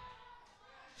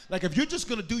 Like, if you're just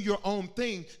going to do your own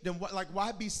thing, then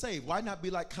why be saved? Why not be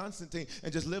like Constantine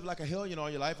and just live like a hellion all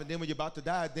your life, and then when you're about to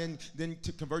die, then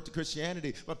to convert to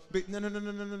Christianity? But no,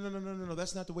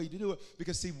 that's not the way you do it.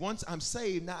 Because, see, once I'm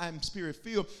saved, now I'm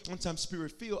spirit-filled. Once I'm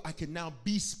spirit-filled, I can now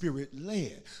be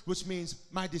spirit-led, which means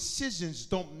my decisions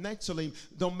don't make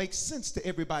sense to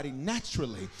everybody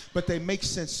naturally, but they make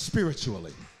sense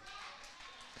spiritually.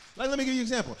 Like, let me give you an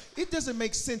example. It doesn't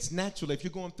make sense naturally if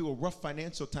you're going through a rough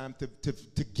financial time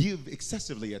to give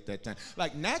excessively at that time.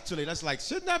 Like, naturally, that's like,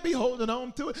 shouldn't I be holding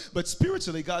on to it? But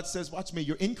spiritually, God says, watch me,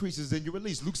 your increase is in your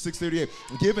release. Luke 6:38,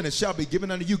 given it shall be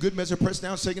given unto you, good measure, pressed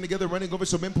down, shaken together, running over,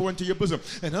 so men pour into your bosom.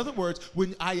 In other words,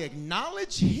 when I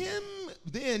acknowledge him,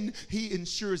 then he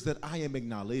ensures that I am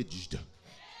acknowledged.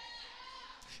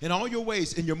 In all your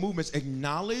ways, in your movements,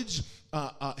 acknowledge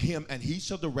him, and he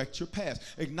shall direct your paths.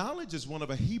 Acknowledge is one of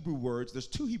the Hebrew words. There's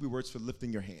two Hebrew words for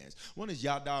lifting your hands. One is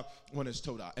yada, one is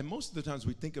toda. And most of the times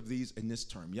we think of these in this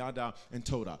term, yada and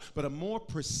toda. But a more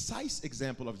precise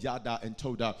example of yada and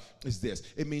toda is this.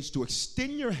 It means to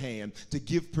extend your hand to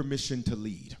give permission to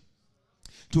lead.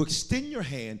 To extend your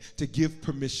hand to give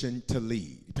permission to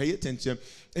lead. Pay attention.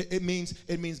 It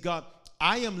means, God,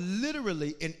 I am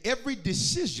literally in every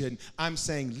decision, I'm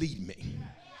saying, lead me.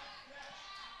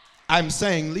 I'm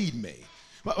saying, lead me.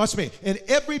 Watch me. In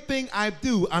everything I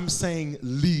do, I'm saying,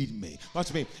 lead me.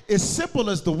 Watch me. As simple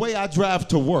as the way I drive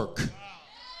to work.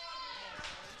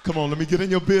 Come on, let me get in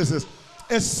your business.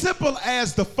 As simple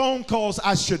as the phone calls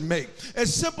I should make.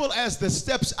 As simple as the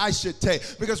steps I should take.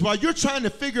 Because while you're trying to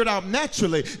figure it out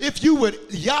naturally, if you would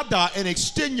yada and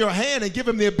extend your hand and give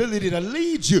him the ability to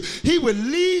lead you, he would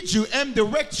lead you and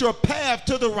direct your path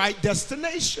to the right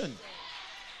destination.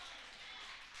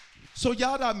 So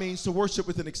yada means to worship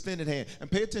with an extended hand.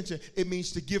 And pay attention, it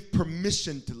means to give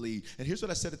permission to lead. And here's what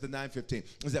I said at the 9:15,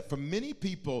 is that for many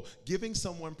people, giving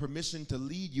someone permission to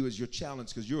lead you is your challenge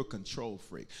because you're a control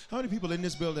freak. How many people in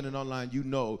this building and online, you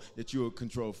know that you're a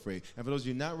control freak? And for those of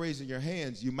you not raising your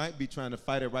hands, you might be trying to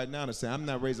fight it right now and say, I'm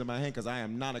not raising my hand because I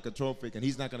am not a control freak, and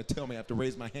he's not going to tell me I have to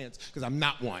raise my hands because I'm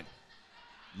not one.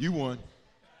 You won.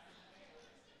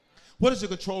 What does a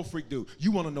control freak do? You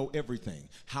want to know everything.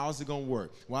 How's it going to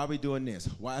work? Why are we doing this?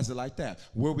 Why is it like that?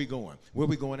 Where are we going? Where are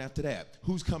we going after that?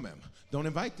 Who's coming? Don't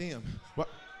invite them. What?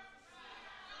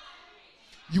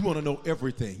 You want to know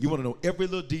everything. You want to know every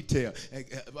little detail.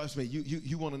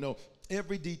 You want to know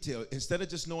every detail. Instead of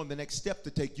just knowing the next step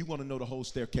to take, you want to know the whole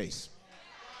staircase.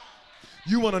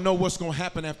 You want to know what's going to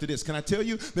happen after this. Can I tell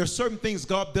you? There's certain things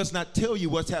God does not tell you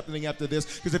what's happening after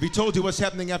this, because if he told you what's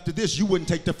happening after this, you wouldn't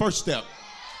take the first step.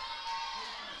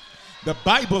 The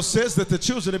Bible says that the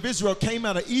children of Israel came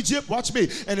out of Egypt, watch me,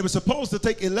 and it was supposed to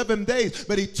take 11 days,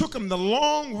 but he took them the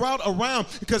long route around,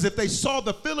 because if they saw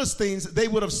the Philistines, they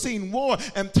would have seen war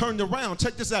and turned around.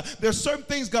 Check this out. There's certain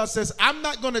things God says, I'm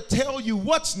not going to tell you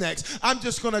what's next. I'm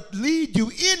just going to lead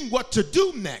you in what to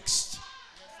do next.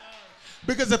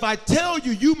 Because if I tell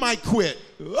you, you might quit.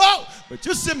 Oh, but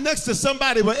you're sitting next to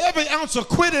somebody where every ounce of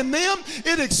quit in them,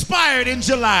 it expired in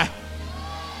July.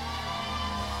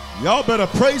 Y'all better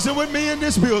praise it with me in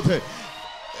this building.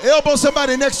 Elbow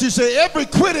somebody next to you, say, every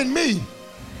quit in me.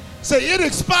 Say, it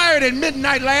expired at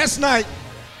midnight last night.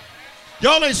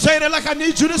 Y'all ain't saying it like I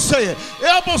need you to say it.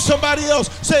 Elbow somebody else.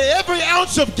 Say, every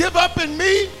ounce of give up in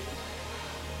me.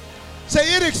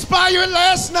 Say, it expired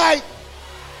last night.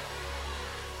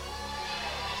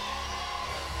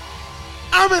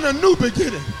 I'm in a new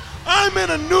beginning. I'm in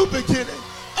a new beginning.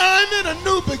 I'm in a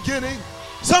new beginning.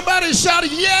 Somebody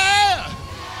shouted, yeah.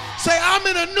 Say, I'm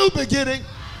in a new beginning.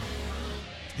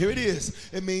 Here it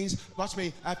is. It means, watch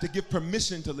me, I have to give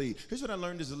permission to lead. Here's what I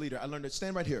learned as a leader. I learned it,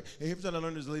 stand right here. And here's what I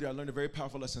learned as a leader. I learned a very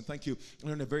powerful lesson. Thank you. I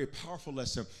learned a very powerful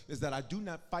lesson, is that I do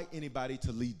not fight anybody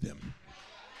to lead them.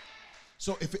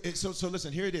 So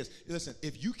listen, here it is. Listen,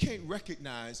 if you can't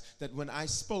recognize that when I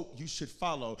spoke, you should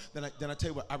follow, then I tell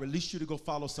you what, I release you to go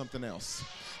follow something else.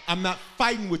 I'm not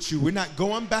fighting with you. We're not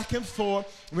going back and forth.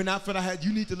 We're not for the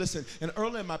you need to listen. And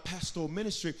early in my pastoral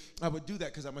ministry, I would do that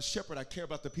because I'm a shepherd. I care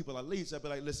about the people I lead. So I'd be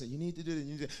like, listen, you need to do this.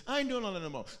 You need to. I ain't doing all that no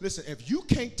more. Listen, if you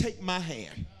can't take my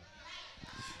hand,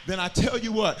 then I tell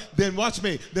you what, then watch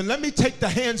me. Then let me take the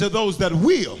hands of those that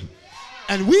will.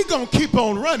 And we're going to keep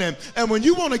on running. And when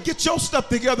you want to get your stuff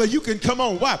together, you can come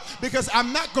on. Why? Because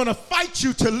I'm not going to fight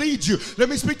you to lead you. Let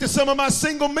me speak to some of my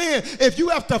single men. If you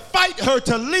have to fight her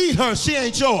to lead her, she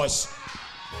ain't yours.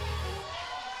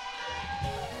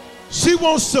 She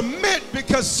won't submit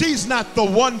because she's not the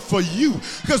one for you.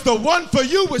 Because the one for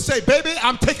you would say, baby,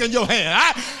 I'm taking your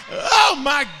hand. Oh,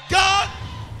 my God.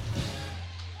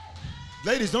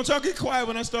 Ladies, don't y'all get quiet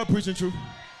when I start preaching truth.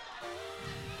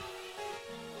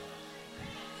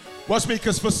 Watch me,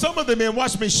 because for some of the men,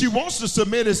 watch me, she wants to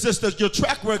submit. It's just that your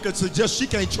track record suggests she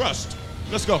can't trust.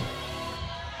 Let's go.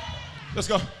 Let's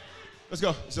go. Let's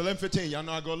go. It's 11:15. Y'all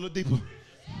know I go a little deeper.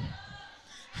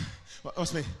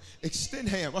 Watch me. Extend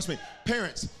hand. Watch me.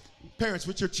 Parents,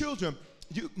 with your children,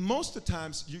 most of the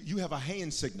times you have a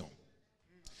hand signal.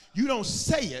 You don't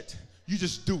say it, you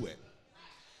just do it.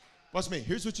 Watch me.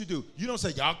 Here's what you do. You don't say,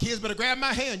 y'all kids better grab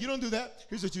my hand. You don't do that.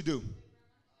 Here's what you do.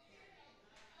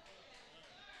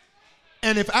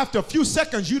 And if after a few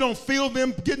seconds you don't feel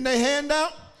them getting their hand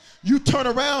out, you turn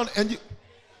around and you.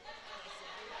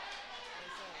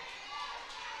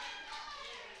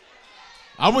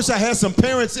 I wish I had some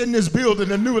parents in this building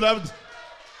that knew what I was.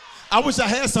 I wish I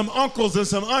had some uncles and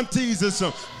some aunties and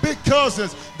some big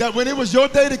cousins that when it was your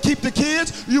day to keep the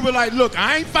kids, you were like, look,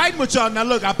 I ain't fighting with y'all. Now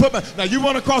look, now you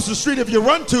run across the street if you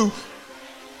run to.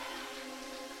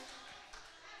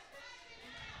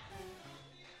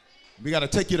 We got to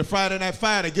take you to Friday Night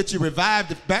Fire to get you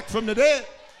revived back from the dead.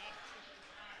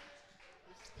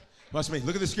 Watch me.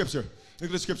 Look at the scripture. Look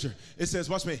at the scripture. It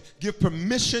says, watch me, give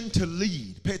permission to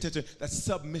lead. Pay attention. That's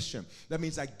submission. That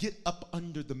means I get up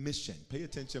under the mission. Pay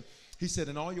attention. He said,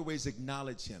 in all your ways,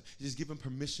 acknowledge him. You just give him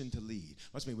permission to lead.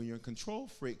 Watch me, when you're a control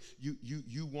freak,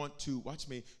 you want to, watch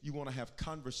me, you want to have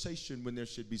conversation when there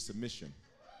should be submission.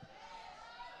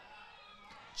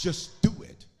 Just do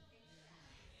it.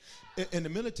 In the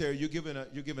military, you're given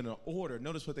an order.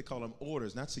 Notice what they call them,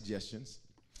 orders, not suggestions.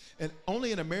 And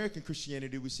only in American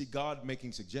Christianity we see God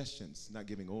making suggestions, not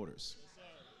giving orders.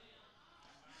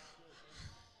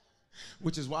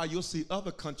 Which is why you'll see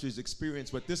other countries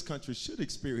experience what this country should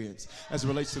experience as it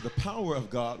relates to the power of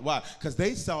God. Why? Because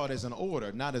they saw it as an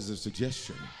order, not as a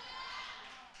suggestion.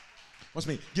 Watch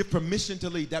me. Give permission to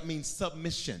lead. That means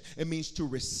submission. It means to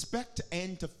respect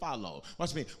and to follow.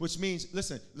 Watch me. Which means,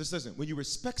 listen. When you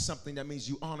respect something, that means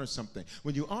you honor something.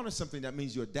 When you honor something, that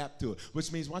means you adapt to it.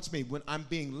 Which means, watch me, when I'm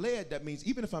being led, that means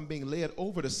even if I'm being led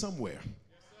over to somewhere,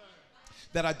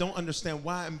 that I don't understand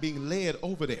why I'm being led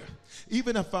over there.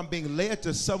 Even if I'm being led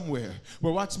to somewhere,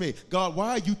 well, watch me. God, why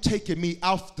are you taking me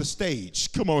off the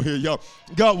stage? Come on here, y'all.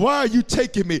 God, why are you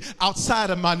taking me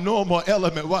outside of my normal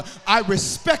element? Well, I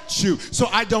respect you, so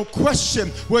I don't question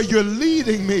where you're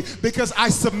leading me because I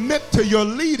submit to your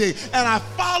leading and I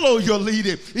follow your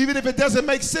leading. Even if it doesn't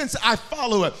make sense, I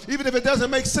follow it. Even if it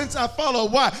doesn't make sense, I follow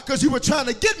it. Why? Because you were trying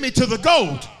to get me to the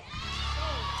gold.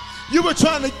 You were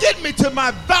trying to get me to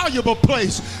my valuable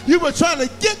place. You were trying to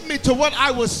get me to what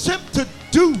I was sent to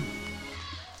do.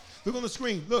 Look on the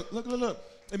screen. Look.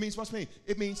 It means, watch me.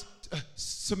 It means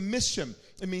submission.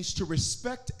 It means to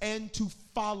respect and to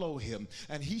follow him.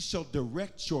 And he shall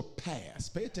direct your path.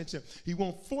 Pay attention. He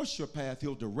won't force your path.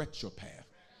 He'll direct your path.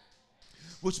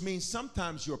 Which means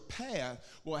sometimes your path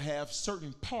will have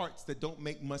certain parts that don't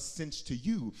make much sense to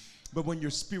you. But when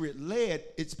you're spirit led,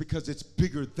 it's because it's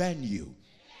bigger than you.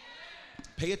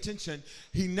 Pay attention.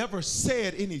 He never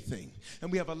said anything.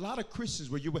 And we have a lot of Christians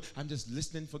where I'm just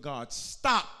listening for God.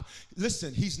 Stop.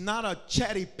 Listen, he's not a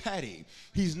chatty patty.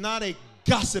 He's not a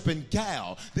gossiping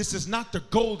gal. This is not the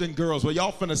Golden Girls where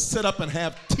y'all finna sit up and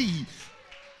have tea.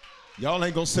 Y'all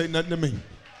ain't gonna say nothing to me.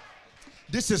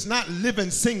 This is not Living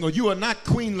Single. You are not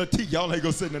Queen Latifah. Y'all ain't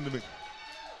gonna say nothing to me.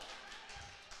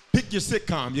 Pick your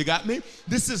sitcom, you got me?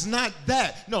 This is not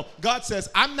that. No, God says,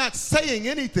 I'm not saying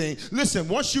anything. Listen,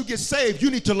 once you get saved, you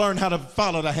need to learn how to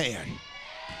follow the hand.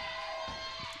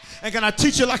 And can I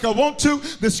teach you like I want to?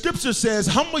 The scripture says,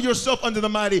 humble yourself under the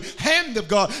mighty hand of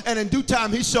God, and in due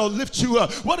time he shall lift you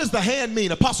up. What does the hand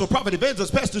mean? Apostle, prophet,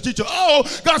 evangelist, pastor, teacher. Oh,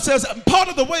 God says, part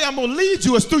of the way I'm going to lead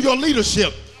you is through your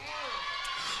leadership.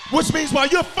 Which means while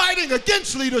you're fighting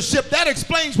against leadership, that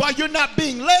explains why you're not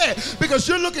being led, because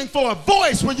you're looking for a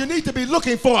voice when you need to be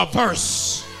looking for a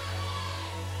verse.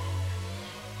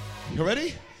 You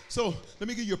ready? So let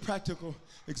me give you a practical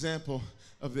example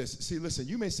of this. See, listen,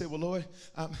 you may say, well, Lord,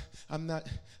 I'm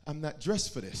not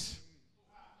dressed for this.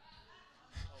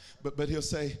 But he'll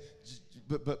say,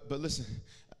 but listen,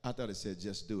 I thought it said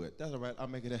just do it. That's all right. I'll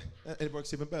make it. It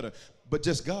works even better. But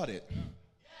just got it.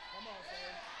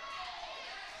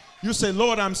 You say,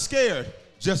 Lord, I'm scared.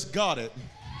 Just got it.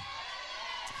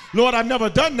 Lord, I've never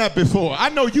done that before. I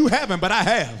know you haven't, but I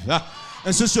have.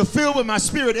 And since you're filled with my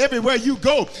spirit, everywhere you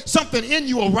go, something in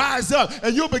you will rise up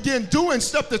and you'll begin doing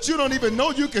stuff that you don't even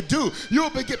know you could do.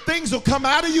 Things will come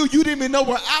out of you you didn't even know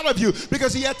were out of you,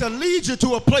 because he had to lead you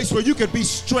to a place where you could be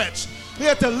stretched. He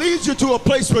had to lead you to a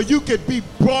place where you could be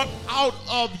brought out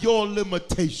of your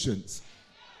limitations.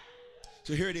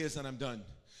 So here it is, and I'm done.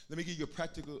 Let me give you a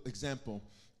practical example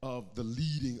of the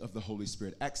leading of the Holy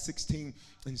Spirit. Acts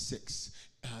 16:6.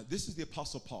 This is the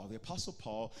Apostle Paul. The Apostle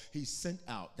Paul, he's sent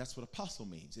out. That's what apostle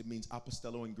means. It means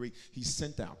apostello in Greek. He's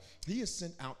sent out. He is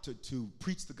sent out to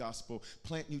preach the gospel,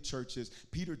 plant new churches.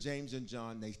 Peter, James, and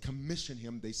John, they commission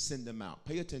him. They send him out.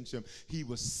 Pay attention. He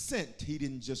was sent. He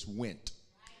didn't just went.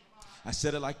 I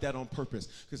said it like that on purpose,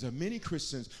 because there are many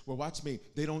Christians, well, watch me,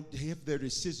 they don't have their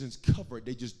decisions covered.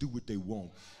 They just do what they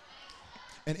want.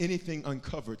 And anything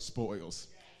uncovered spoils.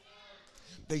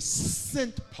 They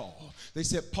sent Paul. They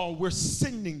said, Paul, we're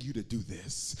sending you to do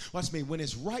this. Watch me. When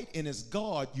it's right and it's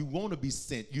God, you want to be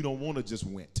sent. You don't want to just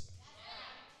went.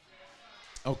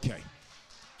 Okay.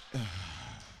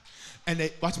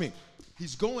 And watch me.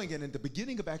 He's going, and in the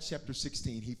beginning of Acts chapter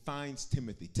 16, he finds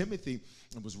Timothy. Timothy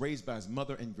was raised by his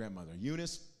mother and grandmother,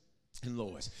 Eunice and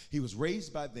Lois. He was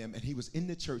raised by them, and he was in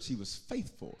the church. He was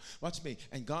faithful. Watch me.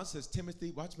 And God says,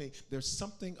 Timothy, watch me. There's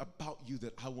something about you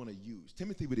that I want to use.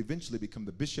 Timothy would eventually become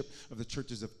the bishop of the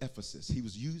churches of Ephesus. He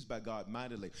was used by God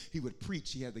mightily. He would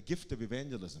preach. He had the gift of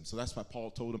evangelism. So that's why Paul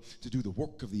told him to do the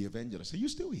work of the evangelist. Are you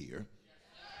still here?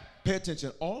 Pay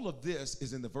attention. All of this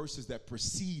is in the verses that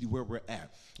precede where we're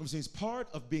at. Which means part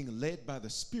of being led by the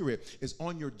Spirit is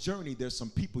on your journey, there's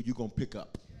some people you're going to pick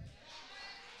up.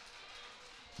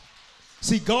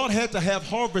 See, God had to have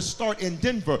Harvest start in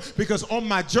Denver because on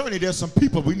my journey, there's some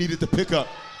people we needed to pick up.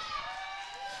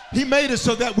 He made it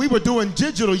so that we were doing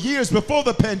digital years before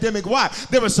the pandemic. Why?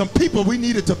 There were some people we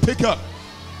needed to pick up.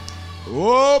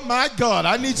 Oh, my God.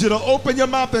 I need you to open your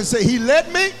mouth and say, He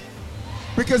led me.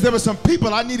 Because there were some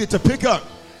people I needed to pick up.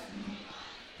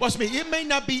 Watch me. It may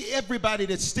not be everybody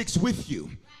that sticks with you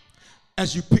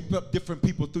as you pick up different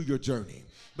people through your journey.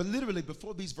 But literally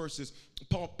before these verses,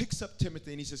 Paul picks up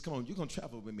Timothy and he says, come on, you're going to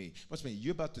travel with me. Watch me.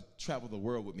 You're about to travel the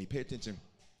world with me. Pay attention.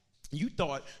 You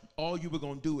thought all you were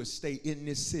going to do is stay in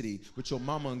this city with your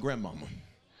mama and grandmama.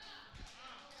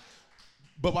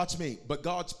 But watch me. But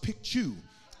God's picked you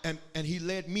and he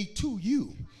led me to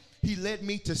you. He led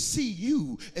me to see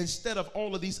you instead of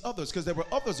all of these others because there were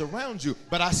others around you,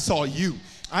 but I saw you.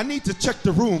 I need to check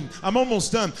the room. I'm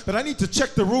almost done, but I need to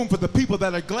check the room for the people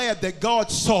that are glad that God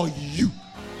saw you.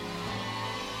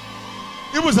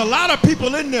 It was a lot of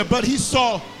people in there, but He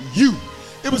saw you.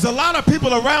 It was a lot of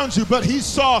people around you, but He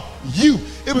saw you.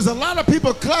 It was a lot of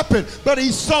people clapping, but He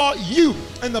saw you.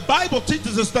 And the Bible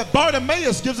teaches us that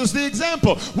Bartimaeus gives us the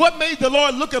example. What made the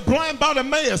Lord look at blind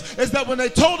Bartimaeus is that when they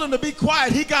told him to be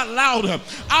quiet, he got louder.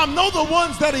 I know the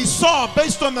ones that He saw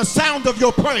based on the sound of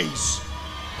your praise.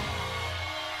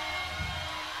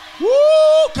 Woo!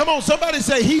 Come on, somebody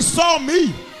say, He saw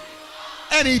me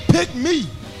and He picked me.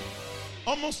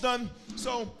 Almost done.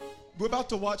 So we're about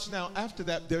to watch now. After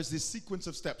that, there's this sequence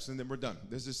of steps, and then we're done.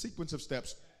 There's this sequence of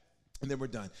steps, and then we're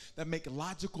done, that make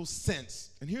logical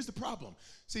sense. And here's the problem.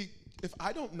 See, if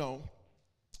I don't know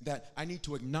that I need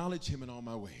to acknowledge Him in all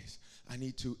my ways, I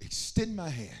need to extend my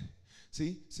hand.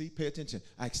 See, pay attention.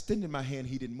 I extended my hand,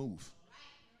 He didn't move.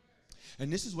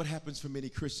 And this is what happens for many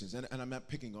Christians, and I'm not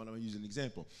picking on him, I'm using an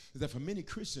example, is that for many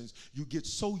Christians, you get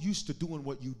so used to doing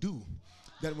what you do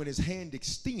that when His hand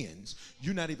extends,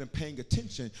 you're not even paying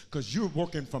attention because you're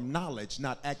working from knowledge,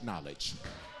 not acknowledge.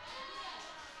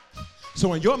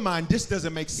 So in your mind, this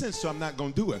doesn't make sense, so I'm not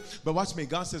going to do it. But watch me.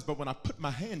 God says, but when I put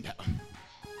my hand out,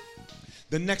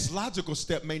 the next logical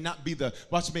step may not be the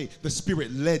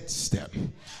Spirit-led step.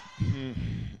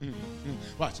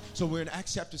 Watch. So we're in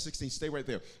Acts chapter 16. Stay right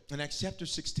there. In Acts chapter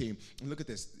 16, and look at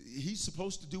this. He's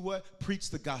supposed to do what?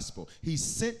 Preach the gospel. He's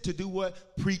sent to do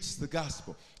what? Preach the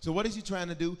gospel. So what is He trying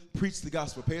to do? Preach the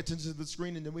gospel. Pay attention to the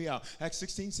screen and then we out. Acts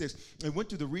 16:6. And went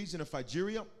to the region of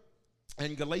Phrygia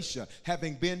and Galatia,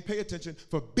 having been, pay attention,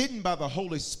 forbidden by the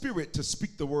Holy Spirit to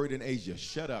speak the word in Asia.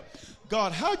 Shut up.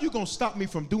 God, how are you going to stop me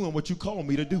from doing what you call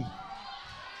me to do?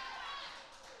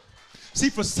 See,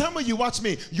 for some of you, watch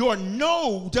me, your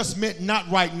no just meant not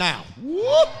right now.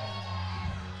 Whoop.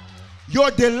 Your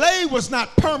delay was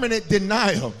not permanent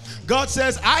denial. God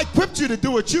says, I equipped you to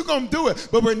do it. You're going to do it,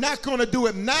 but we're not going to do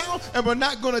it now, and we're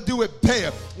not going to do it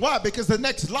there. Why? Because the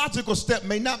next logical step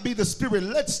may not be the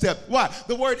Spirit-led step. Why?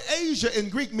 The word Asia in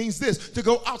Greek means this, to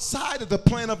go outside of the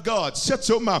plan of God. Shut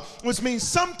your mouth. Which means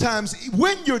sometimes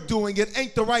when you're doing it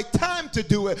ain't the right time to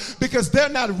do it because they're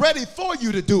not ready for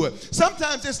you to do it.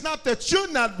 Sometimes it's not that you're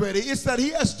not ready, it's that He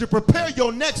has to prepare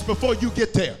your next before you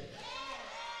get there.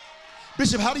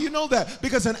 Bishop, how do you know that?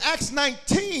 Because in Acts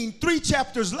 19, 3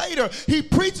 chapters later, He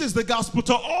preaches the gospel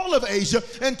to all of Asia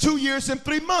in 2 years and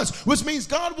 3 months, which means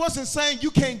God wasn't saying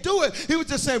you can't do it. He was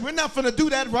just saying, we're not going to do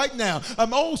that right now.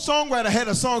 An old songwriter had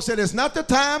a song that said, it's not the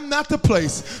time, not the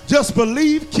place. Just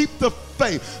believe, keep the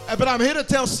faith. But I'm here to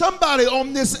tell somebody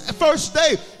on this first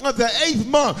day of the 8th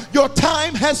month, your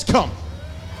time has come.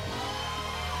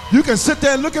 You can sit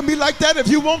there and look at me like that if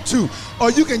you want to. Or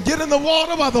you can get in the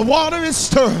water while the water is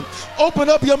stirring. Open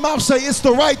up your mouth, say, it's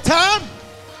the right time.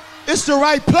 It's the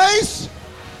right place.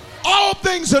 All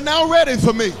things are now ready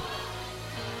for me.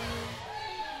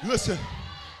 Listen.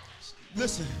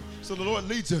 So the Lord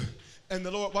leads her. And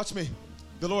the Lord, watch me.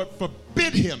 The Lord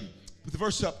forbid him, with the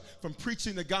verse up, from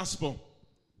preaching the gospel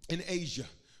in Asia.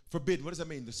 Forbid. What does that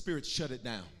mean? The Spirit shut it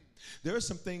down. There are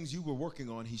some things you were working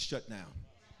on, He shut down.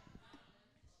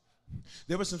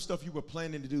 There was some stuff you were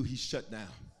planning to do, He shut down.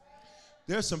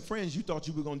 There are some friends you thought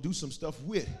you were going to do some stuff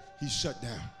with, He shut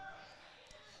down.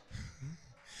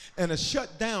 And a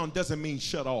shut down doesn't mean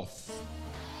shut off.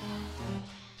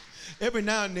 Every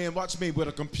now and then, watch me, with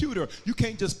a computer, you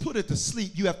can't just put it to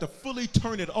sleep. You have to fully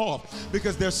turn it off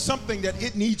because there's something that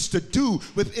it needs to do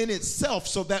within itself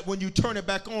so that when you turn it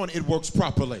back on, it works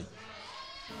properly.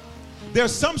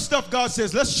 There's some stuff God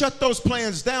says, let's shut those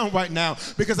plans down right now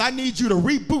because I need you to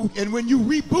reboot. And when you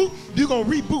reboot, you're going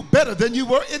to reboot better than you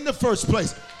were in the first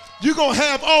place. You're going to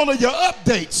have all of your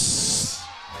updates.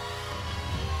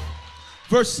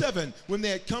 Verse 7, when they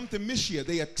had come to Mysia,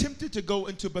 they attempted to go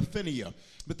into Bithynia,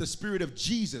 but the Spirit of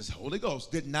Jesus, Holy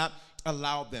Ghost, did not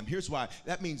allow them. Here's why.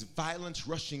 That means violence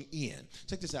rushing in.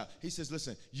 Check this out. He says,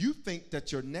 listen, you think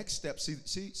that your next step, see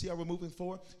how we're moving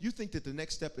forward? You think that the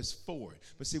next step is forward.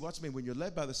 But see, watch me. When you're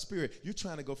led by the Spirit, you're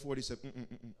trying to go forward. He said,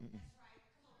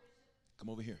 come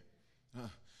over here.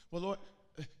 Well, Lord,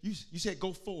 you said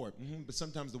go forward, but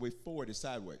sometimes the way forward is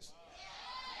sideways.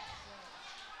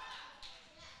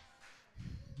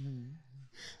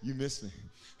 You missed me.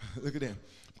 Look at that.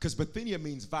 Because Bithynia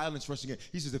means violence rushing in.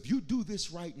 He says, if you do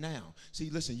this right now,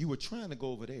 see, listen, you were trying to go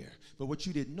over there, but what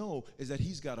you didn't know is that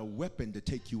he's got a weapon to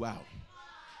take you out.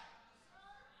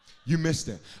 You missed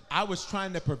it. I was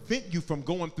trying to prevent you from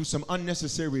going through some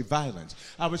unnecessary violence.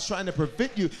 I was trying to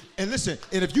prevent you. And listen,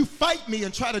 and if you fight me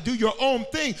and try to do your own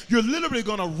thing, you're literally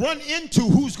going to run into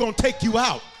who's going to take you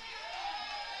out.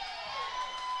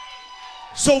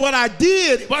 So what I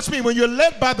did, watch me, when you're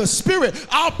led by the Spirit,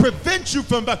 I'll prevent you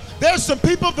from, there's some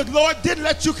people the Lord didn't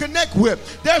let you connect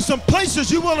with. There's some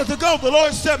places you wanted to go, the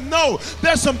Lord said no.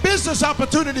 There's some business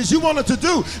opportunities you wanted to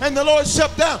do, and the Lord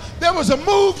shut down. There was a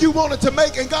move you wanted to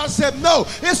make, and God said no.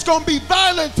 It's going to be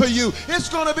violent for you. It's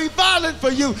going to be violent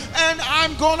for you, and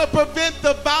I'm going to prevent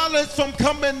the violence from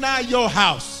coming nigh your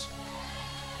house.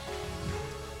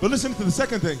 But listen to the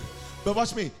second thing. But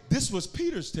watch me, this was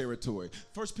Peter's territory.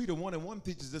 1 Peter 1:1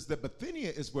 teaches us that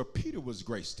Bithynia is where Peter was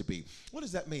graced to be. What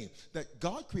does that mean? That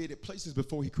God created places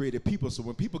before he created people. So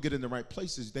when people get in the right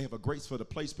places, they have a grace for the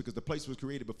place because the place was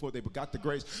created before they got the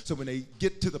grace. So when they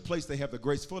get to the place, they have the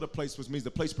grace for the place, which means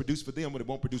the place produced for them what it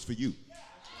won't produce for you.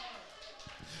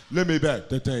 Let me back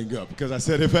that thing up because I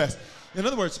said it fast. In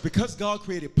other words, because God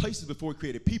created places before he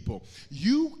created people,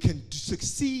 you can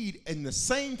succeed in the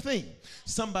same thing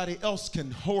somebody else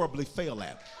can horribly fail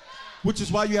at. Which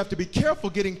is why you have to be careful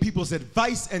getting people's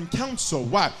advice and counsel.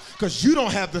 Why? Because you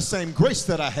don't have the same grace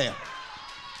that I have.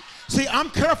 See, I'm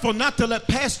careful not to let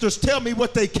pastors tell me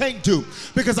what they can't do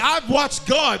because I've watched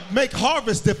God make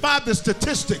harvest defy the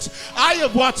statistics. I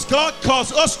have watched God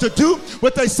cause us to do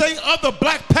what they say other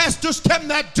black pastors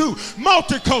cannot do.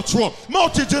 Multicultural,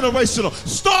 multi-generational.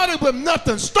 Started with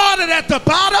nothing. Started at the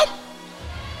bottom.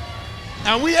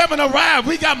 And we haven't arrived.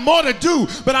 We got more to do.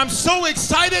 But I'm so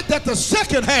excited that the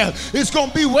second half is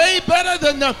going to be way better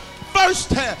than the first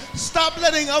half. Stop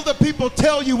letting other people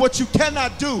tell you what you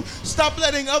cannot do. Stop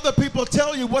letting other people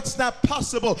tell you what's not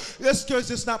possible. Just because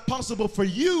it's not possible for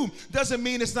you doesn't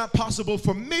mean it's not possible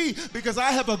for me because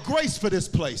I have a grace for this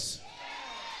place.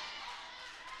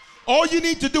 All you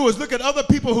need to do is look at other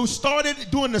people who started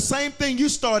doing the same thing you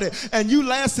started and you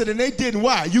lasted and they didn't.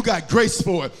 Why? You got grace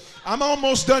for it. I'm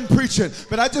almost done preaching,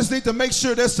 but I just need to make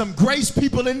sure there's some grace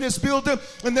people in this building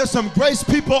and there's some grace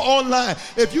people online.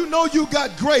 If you know you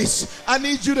got grace, I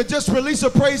need you to just release a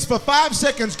praise for 5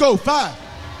 seconds. Go. 5,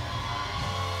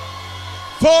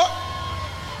 4,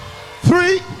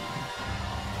 3,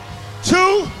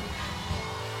 2,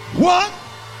 1.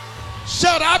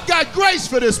 Shout, I've got grace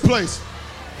for this place.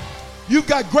 You've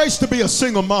got grace to be a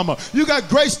single mama. You got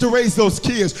grace to raise those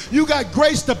kids. You got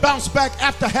grace to bounce back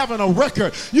after having a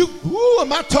record. Who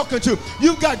am I talking to?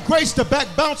 You've got grace to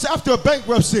bounce after a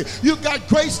bankruptcy. You've got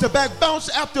grace to bounce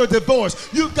after a divorce.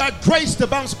 You've got grace to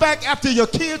bounce back after your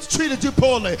kids treated you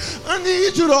poorly. I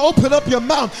need you to open up your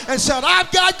mouth and shout,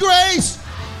 I've got grace.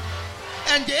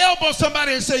 And you elbow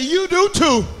somebody and say, you do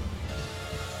too.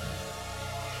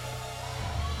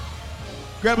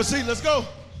 Grab a seat, let's go.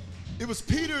 It was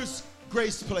Peter's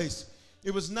grace place.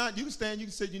 It was not, you can stand, you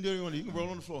can sit, you can do what you want. You can roll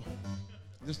on the floor.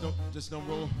 Just don't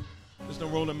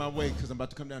roll in my way because I'm about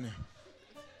to come down there.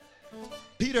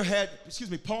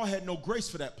 Paul had no grace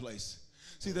for that place.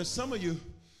 See, there's some of you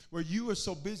where you are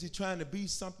so busy trying to be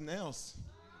something else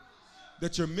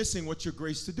that you're missing what you're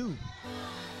graced to do.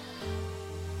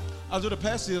 I was with a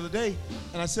pastor the other day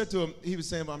and I said to him, he was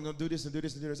saying, well, I'm going to do this and do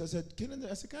this and do this. I said, can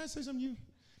I say something to you?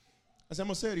 I said, I'm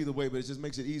going to say it either way, but it just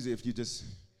makes it easier if you just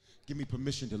give me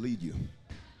permission to lead you.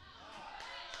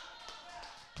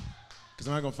 Because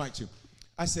I'm not going to fight you.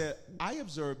 I said, I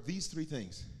observed these 3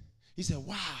 things. He said,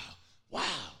 wow.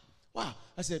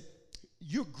 I said,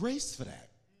 you're graced for that.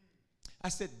 I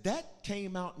said, that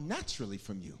came out naturally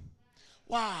from you.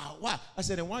 Wow. I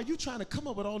said, and while you're trying to come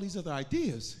up with all these other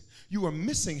ideas, you are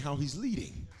missing how he's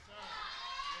leading.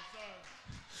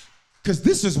 Because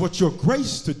this is what you're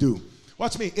graced to do.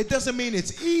 Watch me. It doesn't mean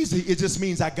it's easy. It just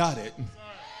means I got it.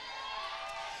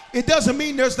 It doesn't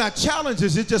mean there's not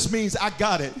challenges. It just means I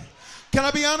got it. Can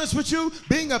I be honest with you?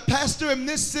 Being a pastor in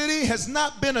this city has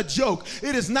not been a joke.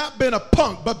 It has not been a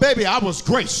punk. But baby, I was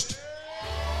graced.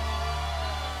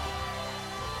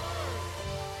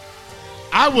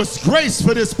 I was graced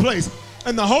for this place.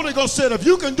 And the Holy Ghost said, if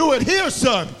you can do it here,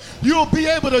 son, you'll be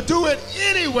able to do it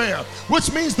anywhere.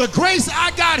 Which means the grace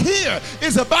I got here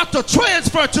is about to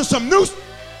transfer to some new.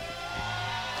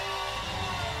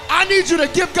 I need you to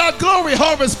give God glory,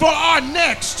 Harvest, for our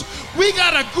next. We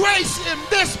got a grace in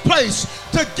this place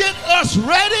to get us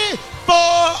ready for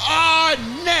our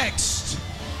next.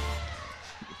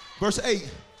 Verse 8.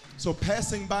 So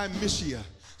passing by Mysia.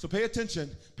 So pay attention.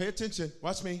 Pay attention.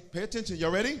 Watch me. Pay attention.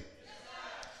 Y'all ready?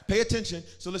 Pay attention.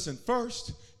 So listen,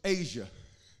 first, Asia.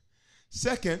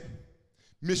 Second,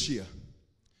 Mysia.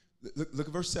 Look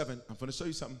at verse 7. I'm going to show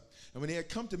you something. And when they had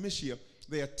come to Mysia,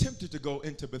 they attempted to go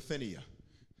into Bithynia.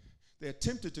 They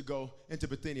attempted to go into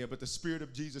Bithynia, but the Spirit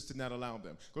of Jesus did not allow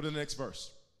them. Go to the next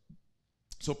verse.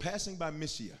 So passing by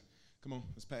Mysia. Come on,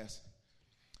 let's pass.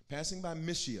 Passing by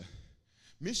Mysia.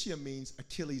 Mysia means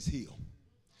Achilles' heel.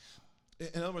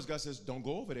 In other words, God says, don't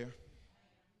go over there.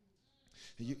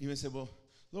 And you may say, well,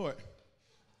 Lord,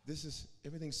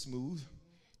 everything's smooth,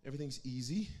 everything's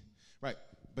easy, right?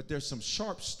 But there's some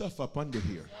sharp stuff up under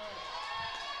here.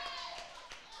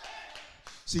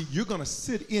 See, you're going to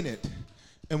sit in it,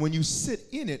 and when you sit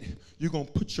in it, you're going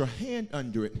to put your hand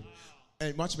under it,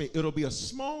 and watch me, it'll be a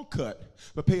small cut,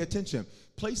 but pay attention.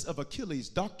 Place of Achilles,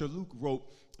 Dr. Luke wrote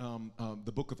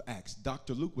the book of Acts.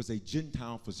 Dr. Luke was a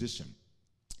Gentile physician.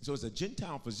 So as a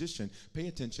Gentile physician, pay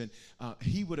attention,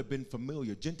 he would have been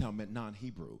familiar. Gentile meant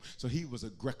non-Hebrew. So he was a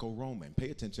Greco-Roman.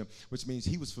 Pay attention, which means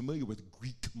he was familiar with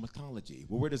Greek mythology.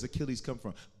 Well, where does Achilles come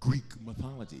from? Greek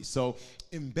mythology. So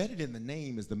embedded in the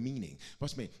name is the meaning.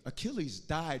 Watch me. Achilles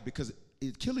died because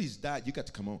Achilles died. You got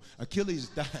to come on. Achilles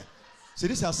died. See,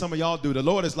 this is how some of y'all do. The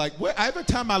Lord is like, every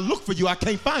time I look for you, I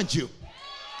can't find you.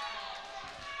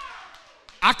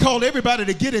 I call everybody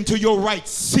to get into your right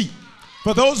seat.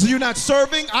 For those of you not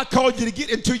serving, I call you to get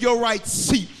into your right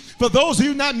seat. For those of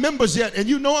you not members yet, and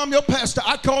you know I'm your pastor,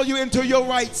 I call you into your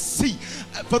right seat.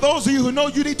 For those of you who know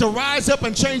you need to rise up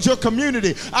and change your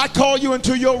community, I call you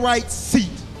into your right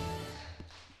seat.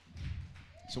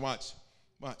 So watch.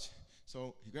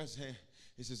 So he grabs his hand.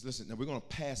 He says, listen, now we're going to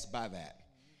pass by that.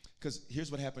 Because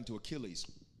here's what happened to Achilles.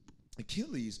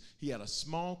 Achilles, he had a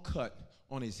small cut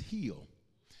on his heel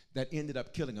that ended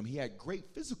up killing him. He had great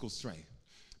physical strength,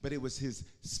 but it was his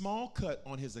small cut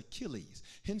on his Achilles.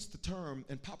 Hence the term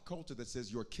in pop culture that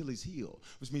says your Achilles heel,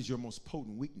 which means your most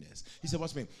potent weakness. He said,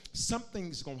 watch me,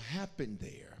 something's going to happen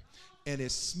there, and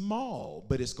it's small,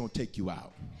 but it's going to take you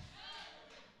out.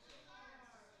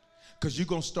 Because you're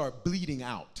going to start bleeding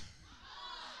out.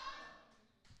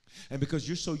 And because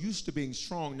you're so used to being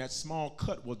strong, that small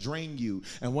cut will drain you.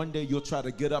 And one day you'll try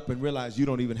to get up and realize you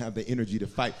don't even have the energy to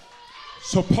fight.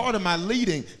 So part of my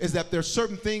leading is that there's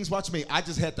certain things, watch me, I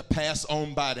just had to pass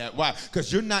on by that. Why?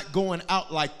 Because you're not going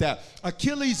out like that.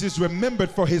 Achilles is remembered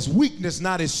for his weakness,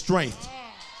 not his strength.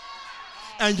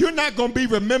 And you're not going to be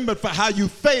remembered for how you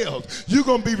failed. You're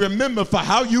going to be remembered for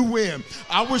how you win.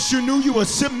 I wish you knew you were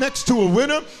sitting next to a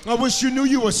winner. I wish you knew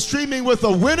you were streaming with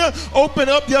a winner. Open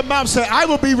up your mouth, say, I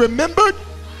will be remembered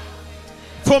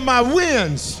for my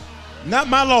wins, not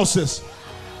my losses.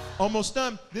 Almost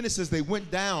done. Then it says they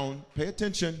went down. Pay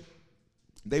attention.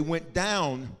 They went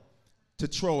down to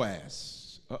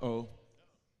Troas.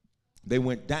 They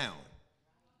went down.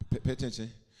 Pay attention.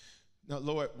 Now,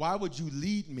 Lord, why would you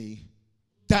lead me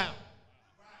down?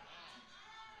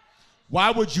 Why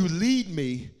would you lead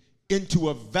me into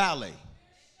a valley?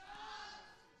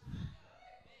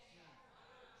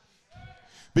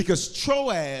 Because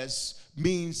Troas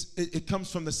means, it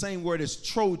comes from the same word as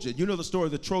Trojan. You know the story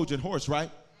of the Trojan horse,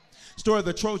 right? Story of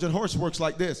the Trojan horse works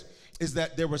like this, is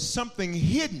that there was something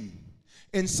hidden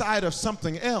inside of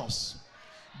something else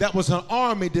that was an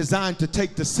army designed to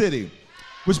take the city,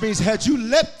 which means had you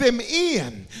let them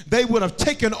in, they would have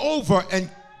taken over and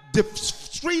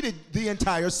defeated the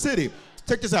entire city.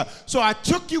 Check this out. So I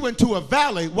took you into a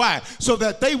valley. Why? So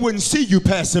that they wouldn't see you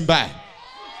passing by.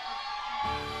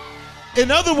 In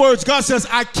other words, God says,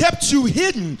 I kept you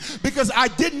hidden because I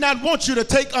did not want you to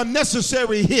take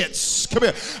unnecessary hits. Come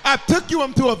here. I took you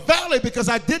into a valley because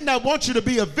I did not want you to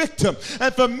be a victim.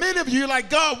 And for many of you, you're like,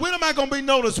 God, when am I going to be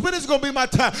noticed? When is going to be my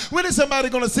time? When is somebody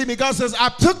going to see me? God says, I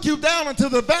took you down into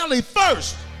the valley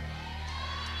first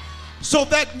so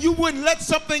that you wouldn't let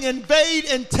something invade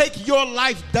and take your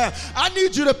life down. I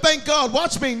need you to thank God,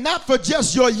 watch me, not for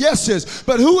just your yeses,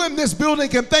 but who in this building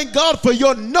can thank God for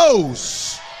your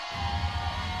no's?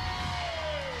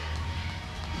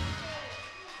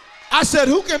 I said,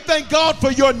 who can thank God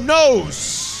for your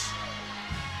no's?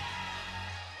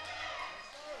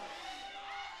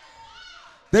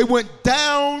 They went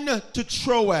down to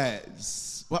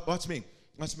Troas. Watch me.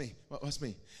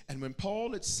 And when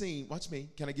Paul had seen, watch me,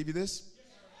 can I give you this?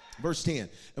 Verse 10.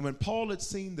 And when Paul had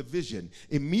seen the vision,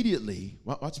 immediately,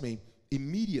 watch me,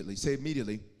 immediately, say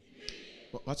immediately.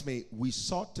 Watch me, we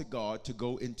sought to God to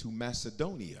go into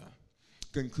Macedonia,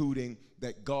 concluding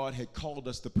that God had called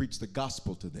us to preach the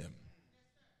gospel to them.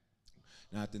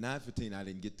 Now, after 9:15, I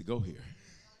didn't get to go here.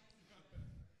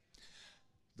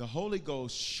 The Holy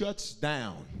Ghost shuts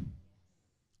down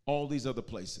all these other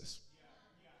places.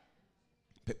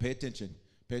 Pay attention.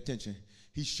 Pay attention.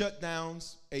 He shut down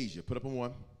Asia. Put up a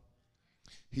 1.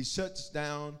 He shuts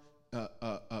down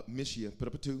Mysia. Put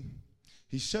up a 2.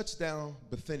 He shuts down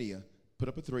Bithynia. Put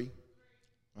up a 3.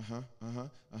 I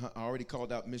already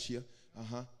called out Mysia.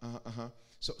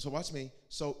 So watch me.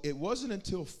 So it wasn't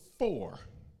until 4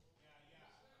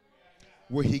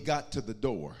 where he got to the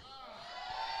door.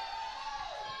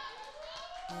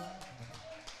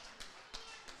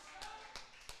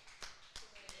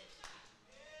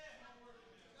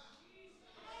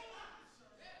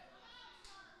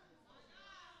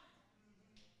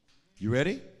 You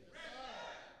ready?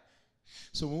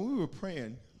 So when we were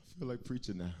praying, I feel like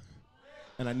preaching now,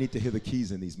 and I need to hear the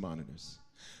keys in these monitors.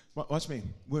 Watch me.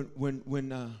 When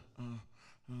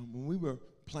we were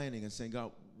planning and saying,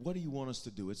 God, what do you want us to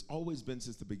do? It's always been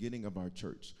since the beginning of our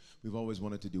church. We've always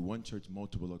wanted to do one church,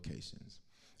 multiple locations.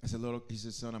 I said, Lord, he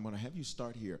said, son, I'm going to have you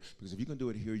start here, because if you can do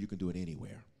it here, you can do it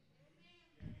anywhere.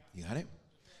 You got it?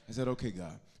 I said, okay,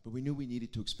 God. But we knew we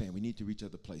needed to expand. We need to reach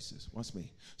other places. Watch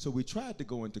me. So we tried to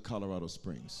go into Colorado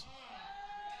Springs.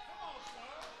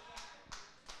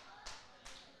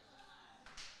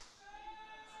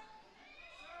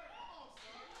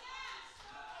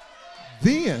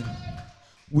 Then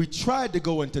we tried to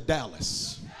go into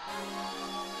Dallas.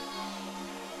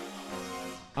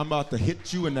 I'm about to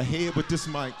hit you in the head with this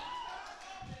mic.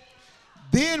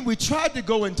 Then we tried to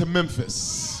go into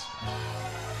Memphis.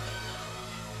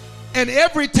 And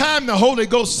every time the Holy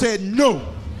Ghost said no.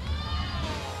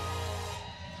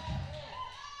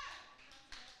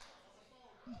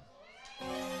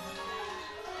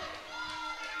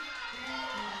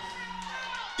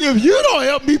 If you don't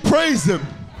help me praise him,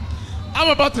 I'm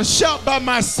about to shout by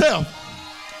myself.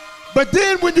 But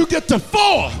then when you get to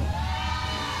 4,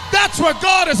 that's where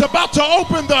God is about to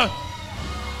open the...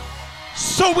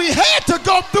 So we had to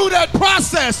go through that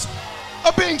process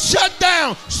of being shut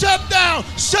down,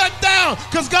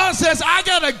 because God says, I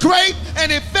got a great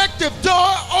and effective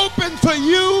door open for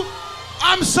you.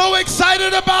 I'm so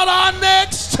excited about our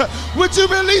next. Would you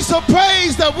release a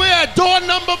praise that we're at door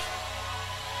number 4?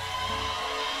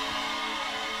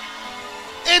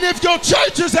 And if your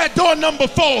church is at door number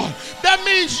 4, that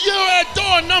means you're at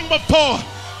door number 4.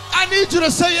 I need you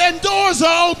to say, and doors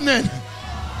are opening.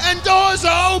 And doors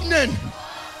are opening.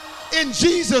 In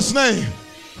Jesus' name.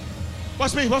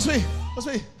 Watch me.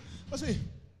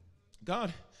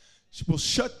 God will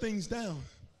shut things down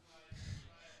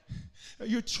that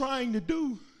you're trying to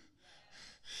do.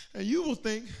 And you will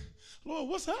think, Lord,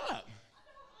 what's up?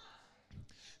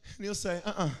 And he'll say,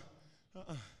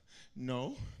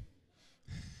 no.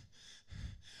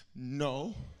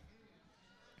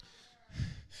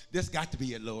 This got to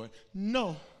be it, Lord.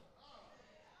 No.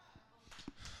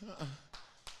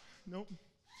 Nope.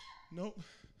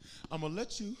 I'm going to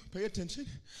let you, pay attention.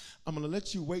 I'm going to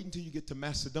let you wait until you get to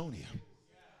Macedonia.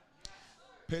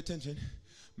 Pay attention.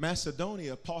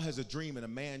 Macedonia, Paul has a dream, and a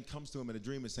man comes to him in a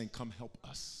dream and saying, come help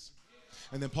us.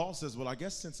 And then Paul says, well, I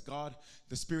guess since God,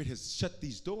 the Spirit has shut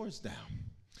these doors down,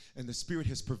 and the Spirit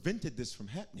has prevented this from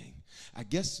happening, I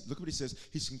guess, look what he says,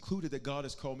 he's concluded that God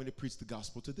has called me to preach the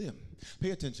gospel to them.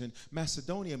 Pay attention.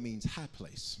 Macedonia means high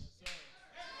place.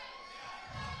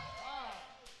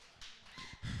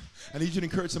 I need you to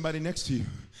encourage somebody next to you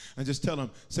and just tell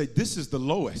them, say, this is the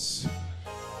lowest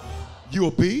you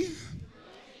will be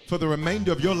for the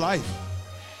remainder of your life.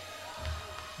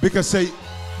 Because, say,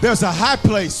 there's a high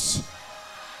place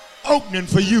opening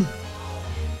for you.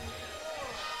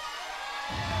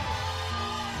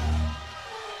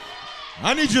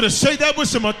 I need you to say that with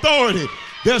some authority.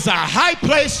 There's a high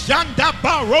place. There's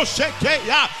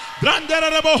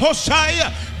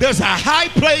a high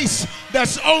place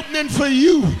that's opening for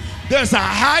you. There's a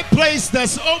high place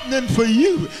that's opening for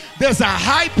you. There's a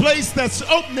high place that's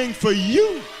opening for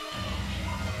you.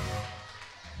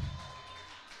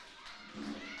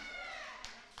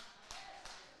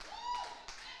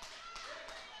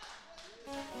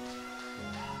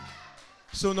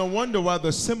 So no wonder why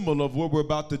the symbol of what we're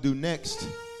about to do next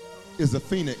is a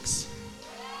phoenix.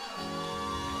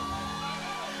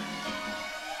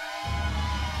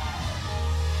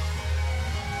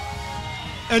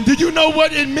 And do you know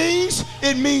what it means?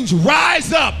 It means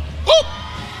rise up.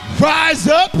 Oop! Rise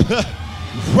up.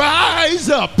 Rise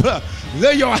up.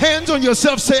 Lay your hands on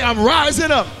yourself. Say, I'm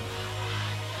rising up.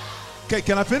 Okay,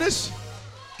 can I finish?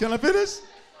 Can I finish?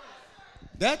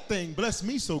 That thing blessed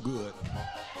me so good.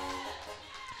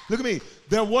 Look at me.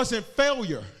 There wasn't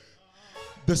failure.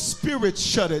 The Spirit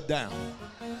shut it down.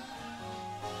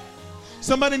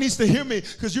 Somebody needs to hear me,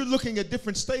 because you're looking at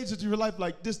different stages of your life,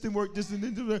 like this didn't work, this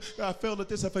didn't work, I failed at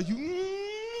this, I failed.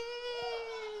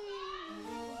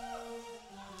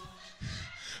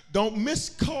 Don't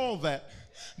miscall that.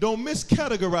 Don't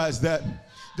miscategorize that.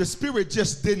 The Spirit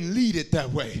just didn't lead it that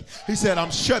way. He said,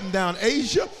 I'm shutting down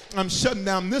Asia. I'm shutting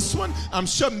down this one. I'm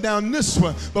shutting down this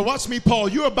one. But watch me, Paul.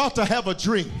 You're about to have a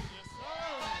dream.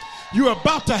 You're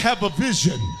about to have a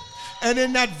vision. And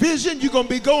in that vision, you're going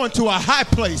to be going to a high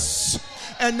place.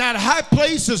 And that high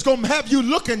place is going to have you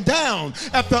looking down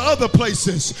at the other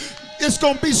places. It's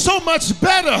going to be so much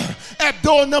better at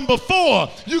door number 4.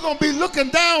 You're going to be looking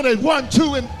down at 1,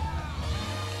 2, and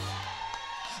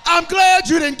I'm glad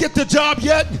you didn't get the job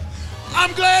yet.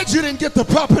 I'm glad you didn't get the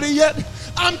property yet.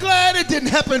 I'm glad it didn't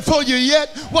happen for you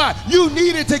yet. Why? You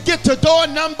needed to get to door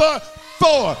number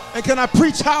 4. And can I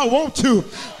preach how I want to?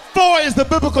 4 is the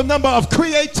biblical number of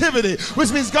creativity,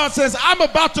 which means God says, I'm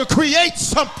about to create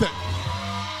something.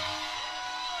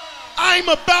 I'm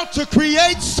about to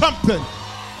create something.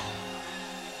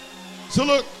 So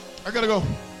look, I gotta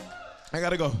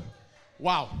go.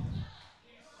 Wow.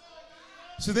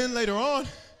 So then later on,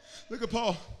 look at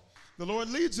Paul. The Lord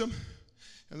leads him,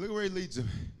 and look where he leads him.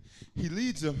 He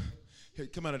leads him. Hey,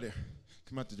 come out of there.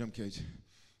 Come out the jump cage.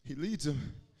 He leads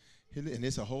him, and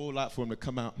it's a whole lot for him to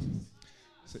come out.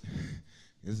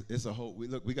 It's a whole.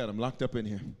 We got him locked up in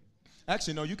here.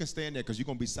 Actually, no, you can stay in there because you're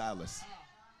gonna be Silas.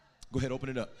 Go ahead, open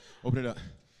it up. Open it up.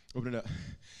 Open it up.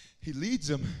 He leads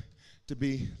him to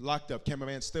be locked up.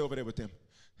 Cameraman, stay over there with them.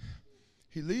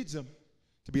 He leads them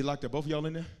to be locked up. Both of y'all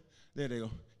in there? There they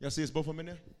go. Y'all see us both of them in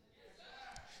there?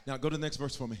 Now go to the next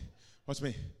verse for me. Watch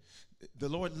me. The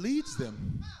Lord leads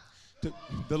them.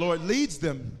 The Lord leads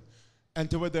them and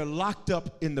to where they're locked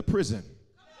up in the prison.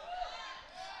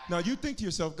 Now you think to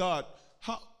yourself, God,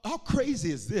 how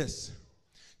crazy is this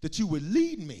that you would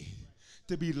lead me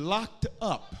to be locked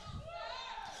up?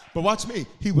 But watch me.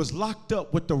 He was locked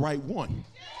up with the right one.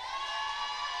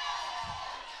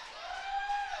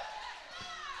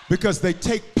 Because they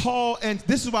take Paul, and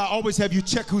this is why I always have you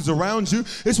check who's around you.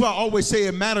 This is why I always say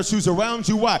it matters who's around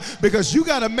you. Why? Because you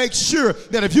got to make sure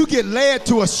that if you get led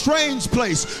to a strange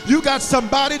place, you got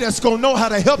somebody that's going to know how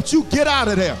to help you get out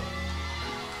of there.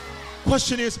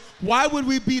 Question is, why would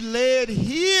we be led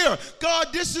here? God,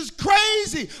 this is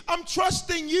crazy. I'm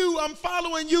trusting you. I'm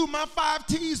following you. My 5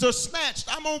 T's are snatched.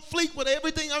 I'm on fleek with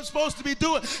everything I'm supposed to be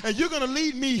doing. And you're going to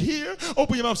lead me here?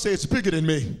 Open your mouth and say, it's bigger than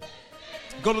me.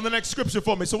 Go to the next scripture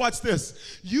for me. So watch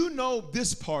this. You know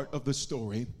this part of the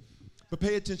story, but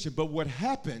pay attention. But what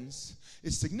happens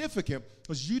is significant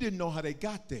because you didn't know how they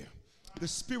got there. The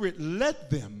Spirit led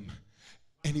them,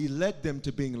 and he led them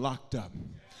to being locked up.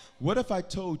 What if I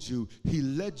told you he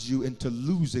led you into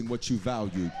losing what you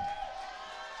valued?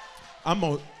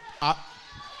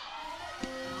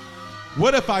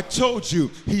 What if I told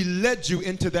you he led you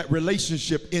into that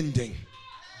relationship ending?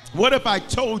 What if I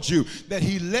told you that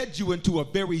he led you into a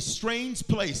very strange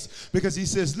place because he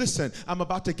says, listen, I'm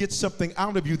about to get something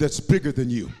out of you that's bigger than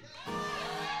you.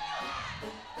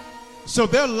 So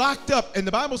they're locked up, and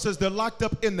the Bible says they're locked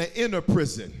up in the inner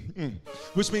prison,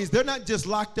 which means they're not just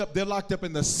locked up, they're locked up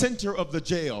in the center of the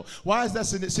jail. Why is that?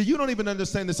 So you don't even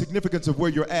understand the significance of where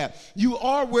you're at. You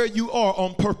are where you are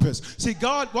on purpose. See,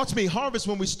 God, watch me, Harvest,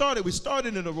 when we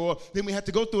started in Aurora, then we had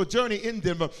to go through a journey in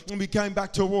Denver, and we came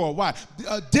back to Aurora. Why?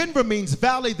 Denver means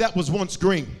valley that was once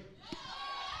green.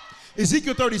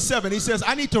 Ezekiel 37, he says,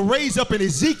 I need to raise up an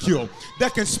Ezekiel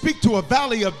that can speak to a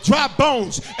valley of dry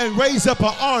bones and raise up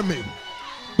an army.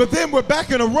 But then we're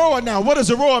back in Aurora now. What does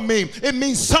Aurora mean? It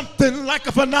means something like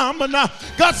a phenomena.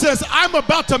 God says, I'm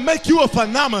about to make you a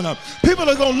phenomena. People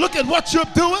are going to look at what you're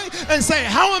doing and say,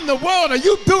 how in the world are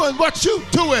you doing what you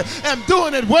doing and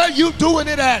doing it where you doing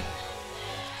it at?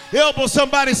 Elbow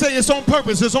somebody, say it's on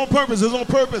purpose, it's on purpose, it's on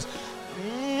purpose.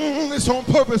 It's on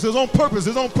purpose, it's on purpose,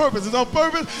 it's on purpose, it's on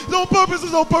purpose, it's on purpose,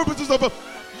 it's on purpose, it's on purpose.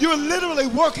 You're literally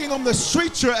working on the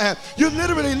street you're at. You're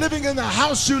literally living in the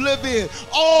house you live in.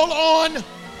 All on.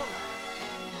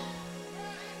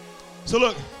 So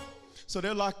look, so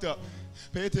they're locked up.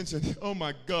 Pay attention. Oh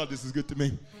my God, this is good to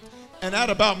me. And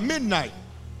at about midnight,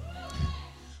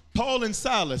 Paul and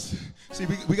Silas, see,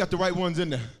 we got the right ones in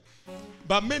there.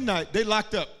 About midnight, they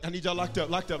locked up. I need y'all locked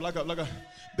up, locked up, locked up, locked up.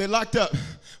 They locked up.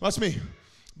 Watch me.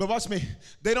 But watch me.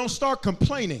 They don't start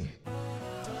complaining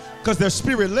because they're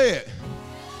spirit led.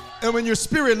 And when you're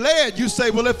spirit led, you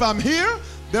say, well, if I'm here,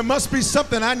 There must be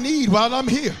something I need while I'm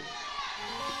here.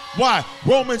 Why?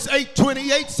 Romans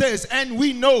 8:28 says, and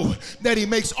we know that he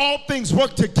makes all things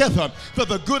work together for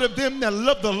the good of them that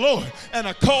love the Lord and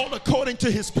are called according to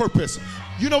his purpose.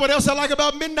 You know what else I like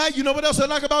about midnight? You know what else I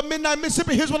like about midnight,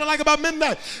 Mississippi? Here's what I like about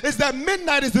midnight, is that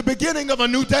midnight is the beginning of a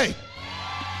new day.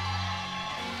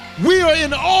 We are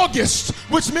in August,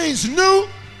 which means new,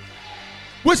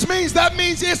 which means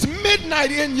it's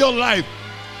midnight in your life.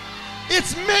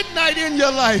 It's midnight in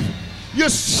your life. You're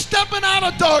stepping out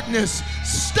of darkness,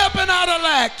 stepping out of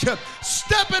lack,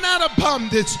 stepping out of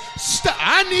bondage.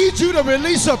 I need you to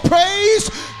release a praise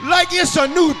like it's a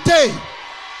new day.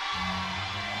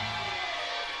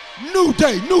 New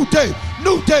day, new day,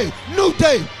 new day, new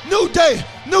day, new day,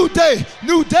 new day,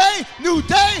 new day, new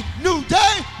day, new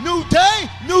day, new day,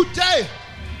 new day.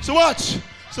 So watch.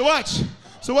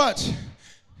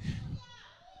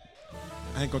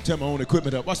 I ain't gonna tear my own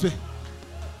equipment up. Watch me.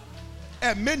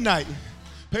 At midnight,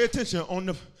 pay attention on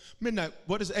the midnight.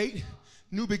 What is 8?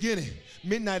 New beginning.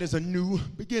 Midnight is a new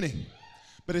beginning,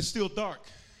 but it's still dark.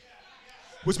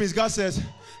 Which means God says,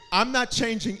 I'm not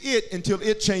changing it until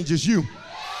it changes you.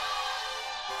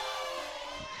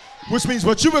 Which means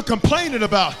what you were complaining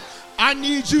about, I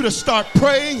need you to start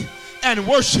praying and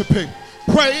worshiping.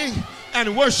 Praying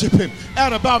and worshiping.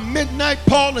 At about midnight,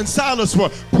 Paul and Silas were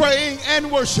praying and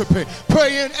worshiping,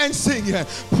 praying and singing,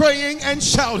 praying and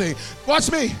shouting.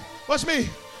 Watch me.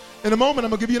 In a moment, I'm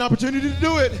going to give you an opportunity to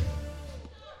do it.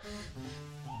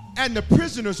 And the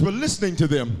prisoners were listening to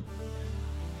them.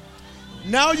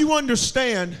 Now you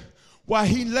understand why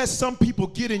he lets some people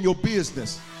get in your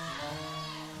business.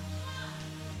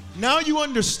 Now you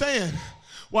understand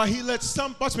why he lets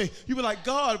some, watch me, you be like,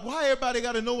 God, why everybody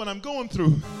got to know what I'm going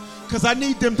through? Because I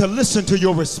need them to listen to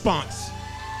your response.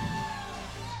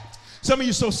 Some of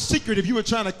you so secretive, you were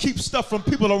trying to keep stuff from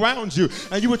people around you,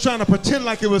 and you were trying to pretend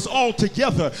like it was all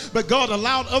together, but God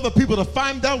allowed other people to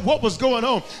find out what was going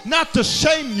on, not to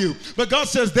shame you, but God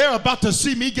says they're about to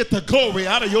see me get the glory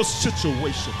out of your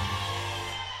situation.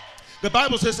 The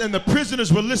Bible says, and the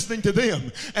prisoners were listening to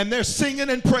them, and they're singing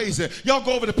and praising. Y'all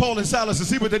go over to Paul and Silas and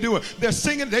see what they're doing. They're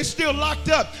singing. They're still locked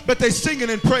up, but they're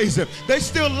singing and praising. They're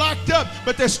still locked up,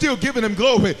 but they're still giving him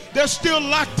glory. They're still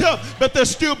locked up, but they're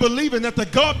still believing that the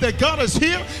God that got us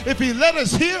here, if he let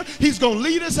us here, he's going to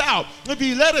lead us out. If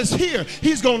he let us here,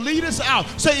 he's going to lead us out.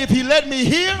 Say, if he let me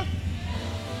here,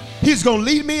 he's going to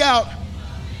lead me out.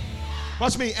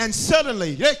 Watch me. And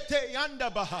suddenly,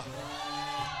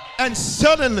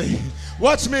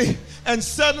 watch me, and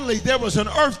suddenly there was an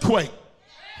earthquake,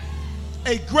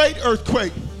 a great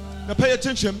earthquake. Now pay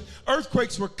attention,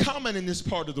 earthquakes were common in this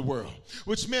part of the world,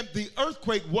 which meant the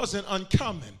earthquake wasn't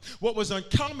uncommon. What was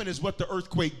uncommon is what the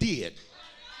earthquake did.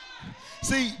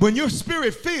 See, when you're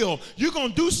spirit-filled, you're going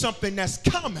to do something that's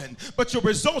common, but your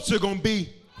results are going to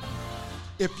be,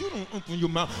 if you don't open your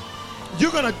mouth,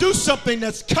 you're going to do something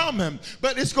that's common,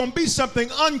 but it's going to be something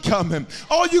uncommon.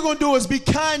 All you're going to do is be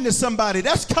kind to somebody.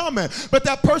 That's common. But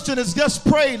that person has just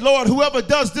prayed, Lord, whoever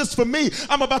does this for me,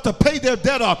 I'm about to pay their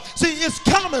debt off. See, it's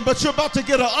common, but you're about to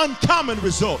get an uncommon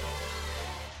result.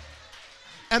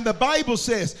 And the Bible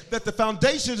says that the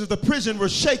foundations of the prison were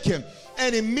shaken,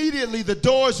 and immediately the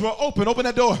doors were open. Open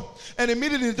that door. And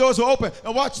immediately the doors were open.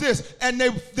 And watch this. And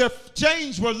their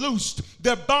chains were loosed.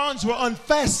 Their bonds were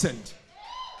unfastened.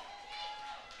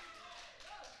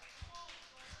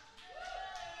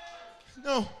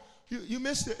 No, you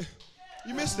missed it.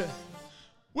 You missed it.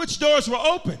 Which doors were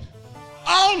open?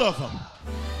 All of them.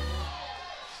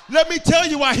 Let me tell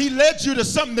you why he led you to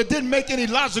something that didn't make any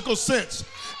logical sense.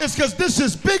 It's because this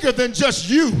is bigger than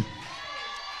just you.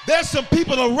 There's some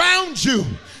people around you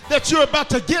that you're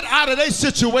about to get out of their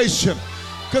situation.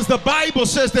 Because the Bible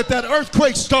says that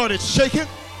earthquake started shaking.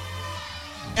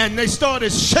 And they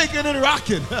started shaking and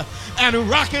rocking. And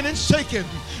rocking and shaking.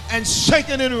 And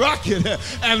shaking and rocking,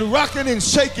 and rocking and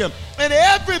shaking. And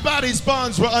everybody's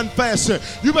bonds were unfastened.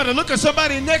 You better look at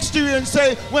somebody next to you and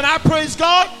say, when I praise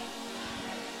God,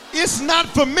 it's not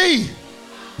for me.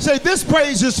 Say, this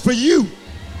praise is for you.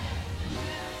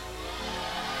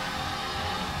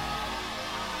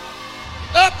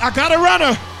 Up, I got a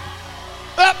runner.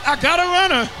 Up, I got a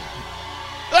runner.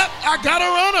 Up, I got a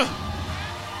runner.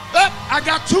 Up, I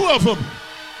got 2 of them.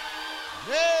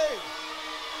 Hey.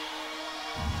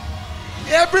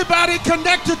 Everybody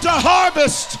connected to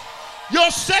harvest, your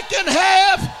second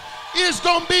half is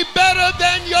going to be better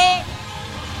than your.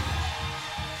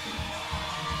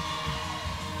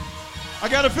 I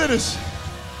got to finish.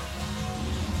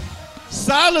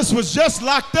 Silas was just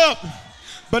locked up,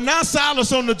 but now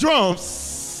Silas on the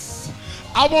drums.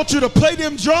 I want you to play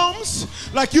them drums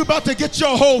like you're about to get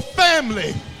your whole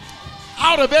family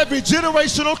out of every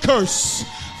generational curse.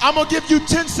 I'm going to give you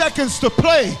 10 seconds to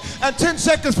play and 10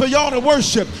 seconds for y'all to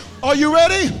worship. Are you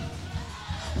ready?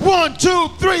 1, 2,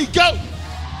 3, go.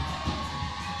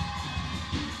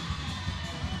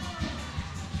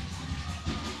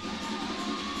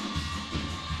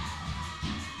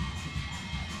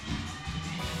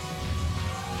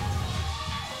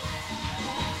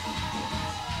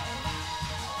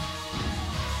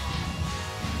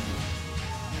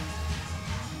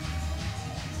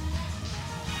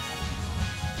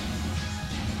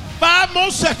 Five more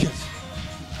seconds.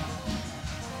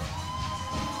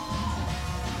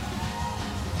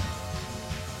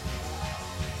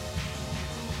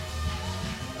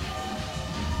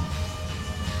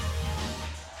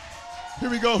 Here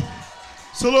we go.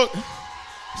 So look,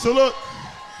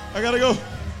 I gotta go.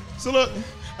 So look,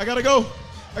 I gotta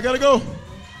go.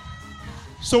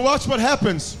 So watch what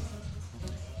happens.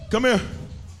 Come here.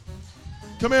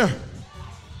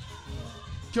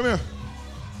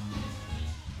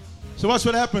 So watch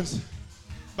what happens.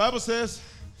 Bible says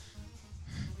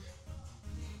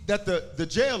that the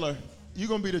jailer, you're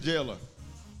going to be the jailer.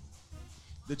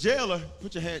 The jailer,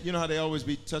 put your hand, you know how they always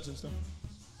be touching stuff?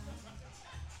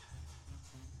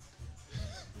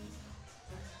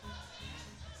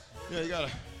 Yeah, you got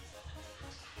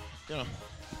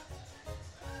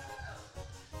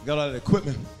all that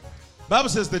equipment. Bible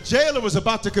says the jailer was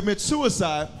about to commit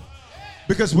suicide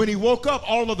because when he woke up,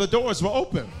 all of the doors were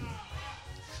open.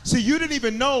 See, you didn't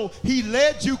even know he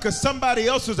led you because somebody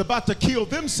else was about to kill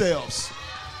themselves.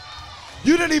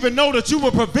 You didn't even know that you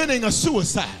were preventing a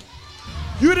suicide.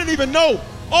 You didn't even know.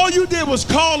 All you did was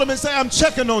call him and say, I'm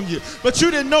checking on you. But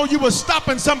you didn't know you were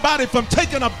stopping somebody from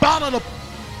taking a bottle of...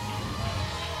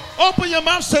 Open your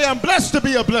mouth, say, I'm blessed to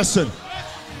be a blessing.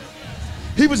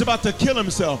 He was about to kill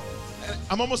himself.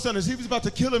 I'm almost done this. He was about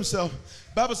to kill himself.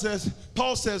 Bible says,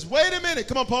 Paul says, wait a minute.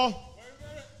 Come on, Paul.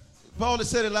 Paul has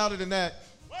said it louder than that.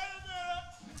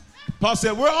 Paul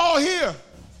said, we're all here.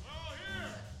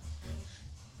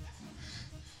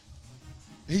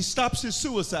 He stops his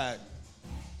suicide.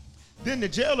 Then the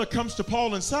jailer comes to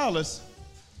Paul and Silas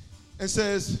and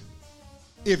says,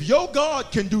 if your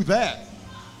God can do that,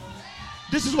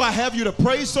 this is why I have you to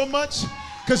praise so much,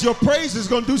 because your praise is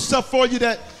going to do stuff for you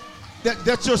that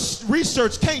your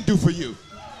research can't do for you.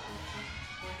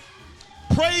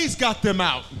 Praise got them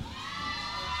out.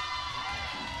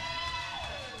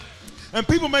 And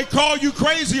people may call you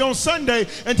crazy on Sunday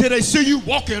until they see you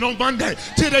walking on Monday,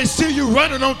 till they see you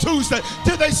running on Tuesday,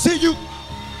 till they see you.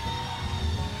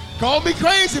 Call me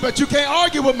crazy, but you can't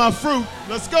argue with my fruit.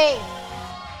 Let's go.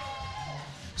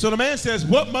 So the man says,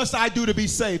 what must I do to be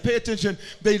saved? Pay attention.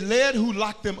 They led who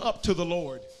locked them up to the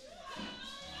Lord.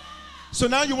 So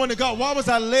now you wonder, God, why was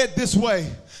I led this way?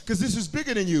 Because this is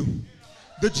bigger than you.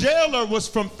 The jailer was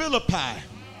from Philippi.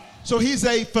 So he's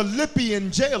a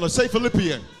Philippian jailer. Say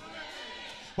Philippian.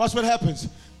 Watch what happens.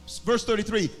 Verse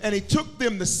 33. And he took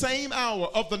them the same hour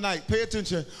of the night. Pay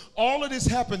attention. All of this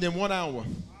happened in 1 hour.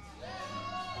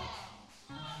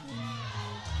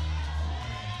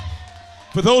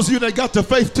 For those of you that got the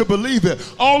faith to believe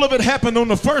it, all of it happened on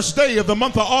the first day of the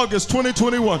month of August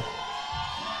 2021.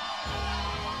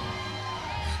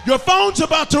 Your phone's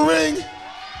about to ring.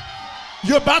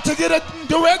 You're about to get a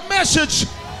direct message.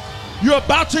 You're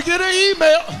about to get an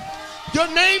email.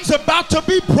 Your name's about to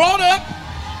be brought up.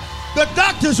 The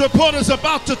doctor's report is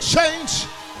about to change.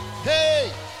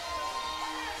 Hey.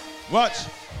 Watch.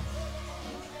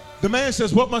 The man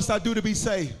says, what must I do to be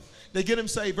saved? They get him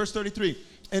saved. Verse 33.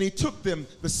 And he took them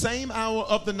the same hour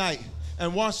of the night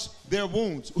and washed their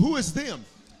wounds. Who is them?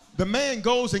 The man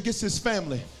goes and gets his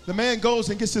family. The man goes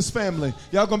and gets his family.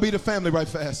 Y'all gonna be the family right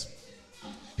fast.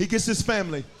 He gets his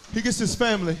family. He gets his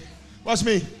family. Watch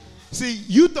me. See,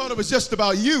 you thought it was just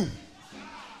about you.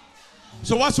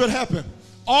 So watch what happened.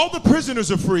 All the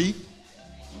prisoners are free.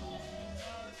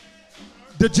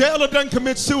 The jailer doesn't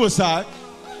commit suicide.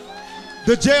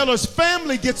 The jailer's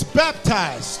family gets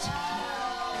baptized.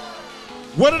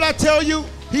 What did I tell you?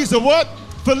 He's a what?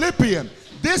 Philippian.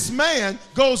 This man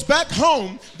goes back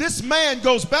home. This man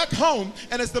goes back home.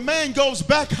 And as the man goes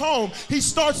back home, he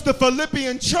starts the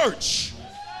Philippian church.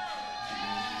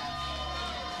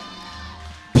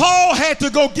 Paul had to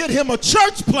go get him a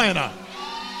church planner.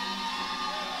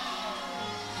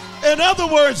 In other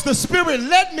words, the Spirit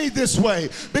led me this way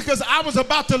because I was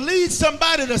about to lead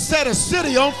somebody to set a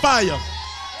city on fire.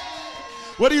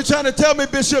 What are you trying to tell me,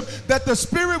 Bishop? That the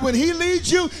Spirit, when He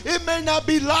leads you, it may not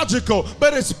be logical,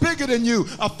 but it's bigger than you.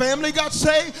 A family got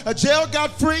saved, a jail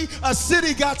got free, a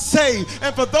city got saved.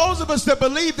 And for those of us that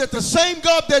believe that the same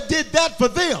God that did that for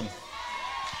them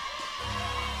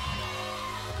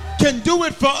can do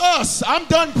it for us. I'm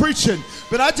done preaching,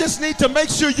 but I just need to make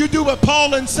sure you do what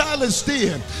Paul and Silas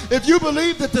did. If you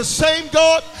believe that the same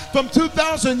God from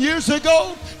 2,000 years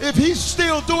ago, if he's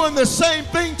still doing the same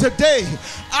thing today,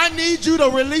 I need you to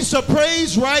release a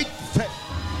praise right there.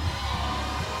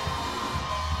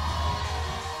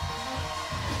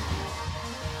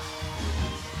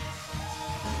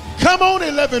 Come on,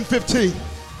 11:15.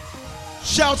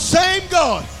 Shout, same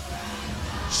God.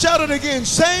 Shout it again,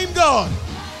 same God.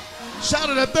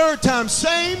 Shout it a third time,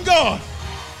 same God.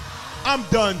 I'm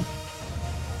done.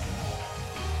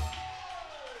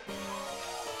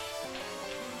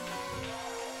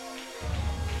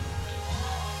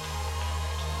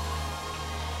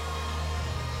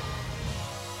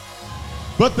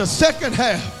 But the second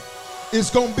half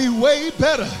is going to be way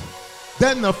better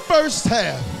than the first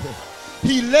half.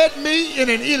 He led me in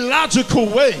an illogical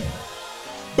way.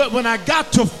 But when I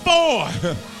got to 4,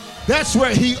 that's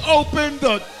where he opened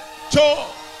the door.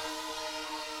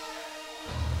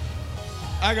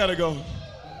 I got to go.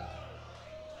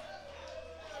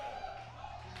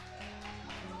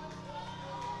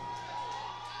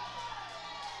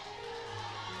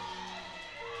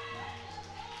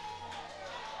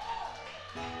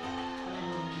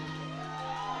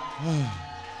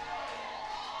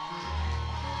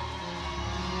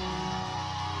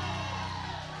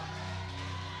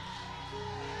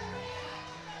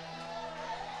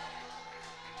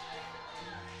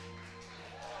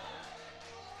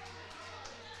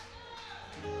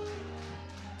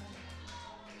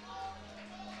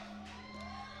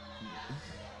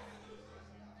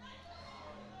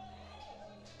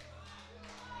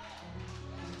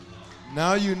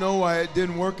 Now you know why it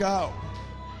didn't work out.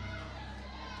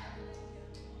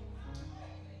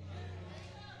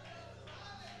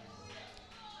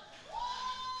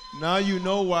 Now you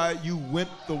know why you went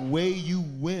the way you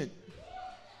went.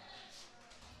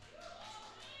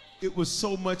 It was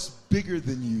so much bigger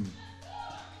than you.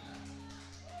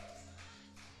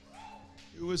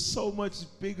 It was so much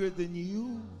bigger than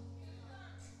you.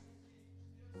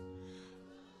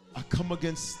 I come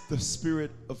against the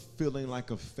spirit of feeling like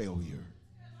a failure.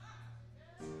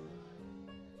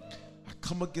 I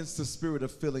come against the spirit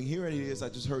of feeling, here it is, I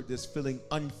just heard this, feeling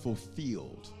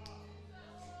unfulfilled.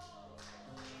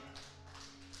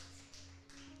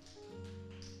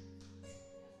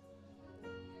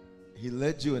 He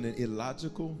led you in an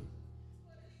illogical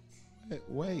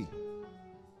way.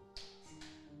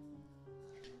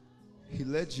 He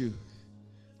led you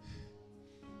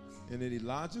in an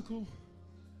illogical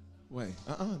way.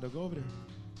 Don't go over there.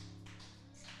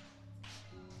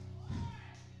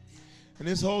 And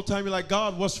this whole time you're like,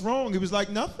 God, what's wrong? He was like,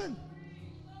 nothing.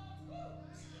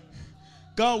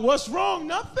 God, what's wrong?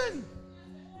 Nothing.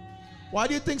 Why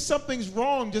do you think something's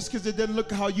wrong just because it didn't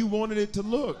look how you wanted it to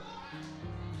look?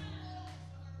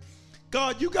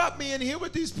 God, you got me in here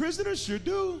with these prisoners? Sure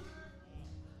do.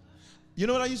 You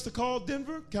know what I used to call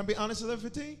Denver? Can I be honest with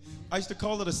everything? I used to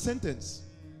call it a sentence.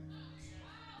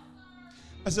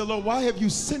 I said, Lord, why have you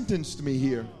sentenced me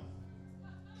here?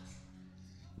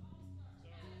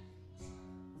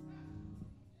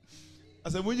 I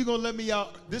said, when are you going to let me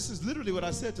out? This is literally what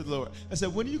I said to the Lord. I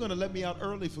said, when are you going to let me out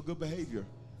early for good behavior?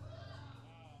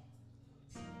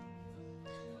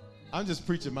 I'm just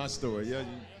preaching my story. Yeah,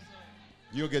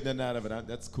 you'll get nothing out of it.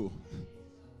 That's cool.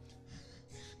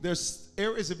 There's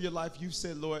areas of your life you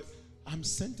said, Lord, I'm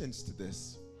sentenced to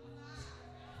this.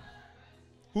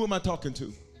 Who am I talking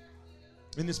to?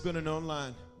 In this building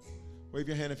online. Wave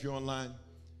your hand if you're online.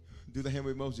 Do the hand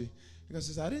wave emoji. And God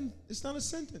says, it's not a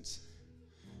sentence.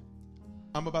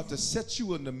 I'm about to set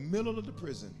you in the middle of the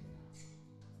prison.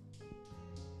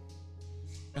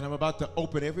 And I'm about to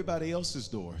open everybody else's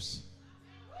doors.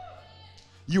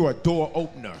 You are a door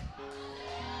opener.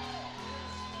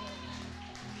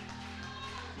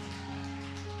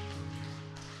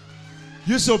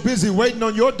 You're so busy waiting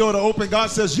on your door to open. God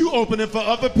says you open it for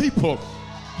other people.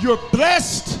 You're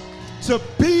blessed to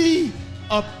be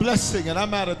a blessing. And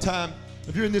I'm out of time.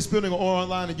 If you're in this building or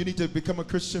online and you need to become a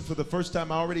Christian for the first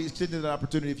time, I already extended that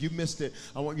opportunity. If you missed it,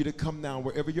 I want you to come now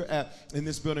wherever you're at in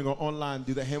this building or online.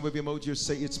 Do the hand wave emoji or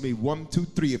say it's me. 1, 2,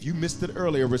 3. If you missed it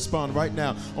earlier, respond right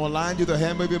now. Online, do the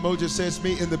hand wave emoji. Say it's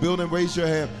me. In the building, raise your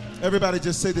hand. Everybody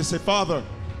just say this. Say, Father,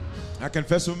 I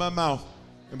confess with my mouth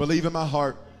and believe in my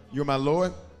heart you're my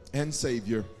Lord and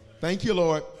Savior. Thank you,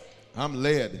 Lord. I'm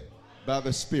led by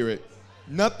the Spirit.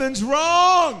 Nothing's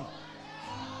wrong.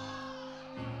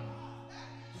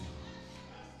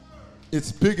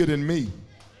 It's bigger than me.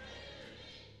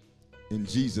 In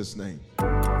Jesus' name.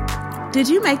 Did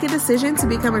you make a decision to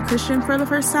become a Christian for the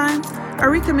first time or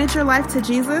recommit your life to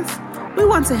Jesus? We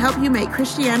want to help you make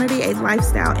Christianity a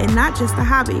lifestyle and not just a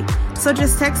hobby. So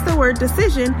just text the word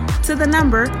decision to the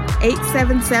number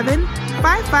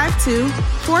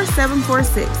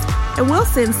 877-552-4746 and we'll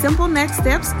send simple next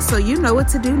steps so you know what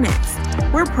to do next.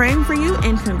 We're praying for you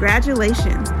and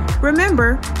congratulations.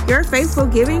 Remember, your faithful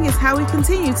giving is how we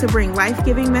continue to bring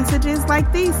life-giving messages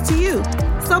like these to you.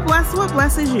 So bless what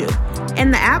blesses you.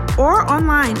 In the app or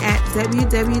online at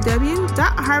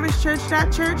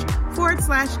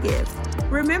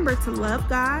www.harvestchurch.church/give. Remember to love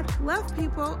God, love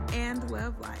people, and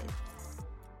love life.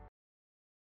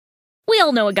 We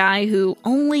all know a guy who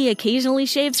only occasionally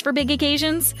shaves for big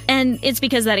occasions, and it's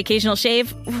because that occasional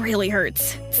shave really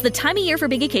hurts. It's the time of year for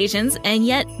big occasions, and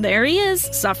yet there he is,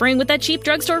 suffering with that cheap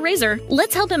drugstore razor.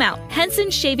 Let's help him out. Henson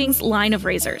Shaving's line of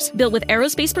razors, built with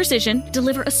aerospace precision,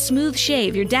 deliver a smooth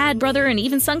shave your dad, brother, and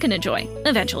even son can enjoy,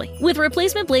 eventually. With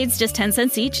replacement blades just 10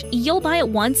 cents each, you'll buy it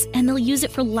once, and they'll use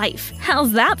it for life.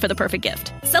 How's that for the perfect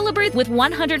gift? Celebrate with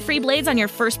 100 free blades on your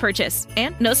first purchase,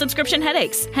 and no subscription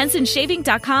headaches.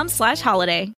 HensonShaving.com/holiday.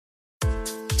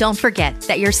 Don't forget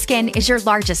that your skin is your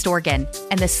largest organ,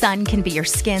 and the sun can be your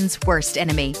skin's worst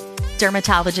enemy.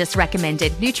 Dermatologist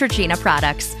recommended Neutrogena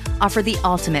products offer the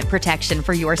ultimate protection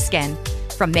for your skin.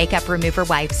 From makeup remover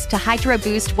wipes to Hydro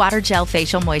Boost Water Gel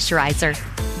Facial Moisturizer,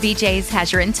 BJ's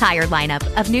has your entire lineup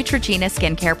of Neutrogena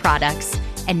skincare products.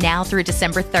 And now through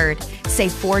December 3rd,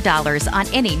 save $4 on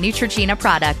any Neutrogena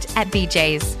product at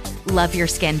BJ's. Love your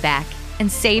skin back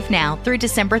and save now through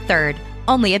December 3rd,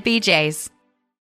 only at BJ's.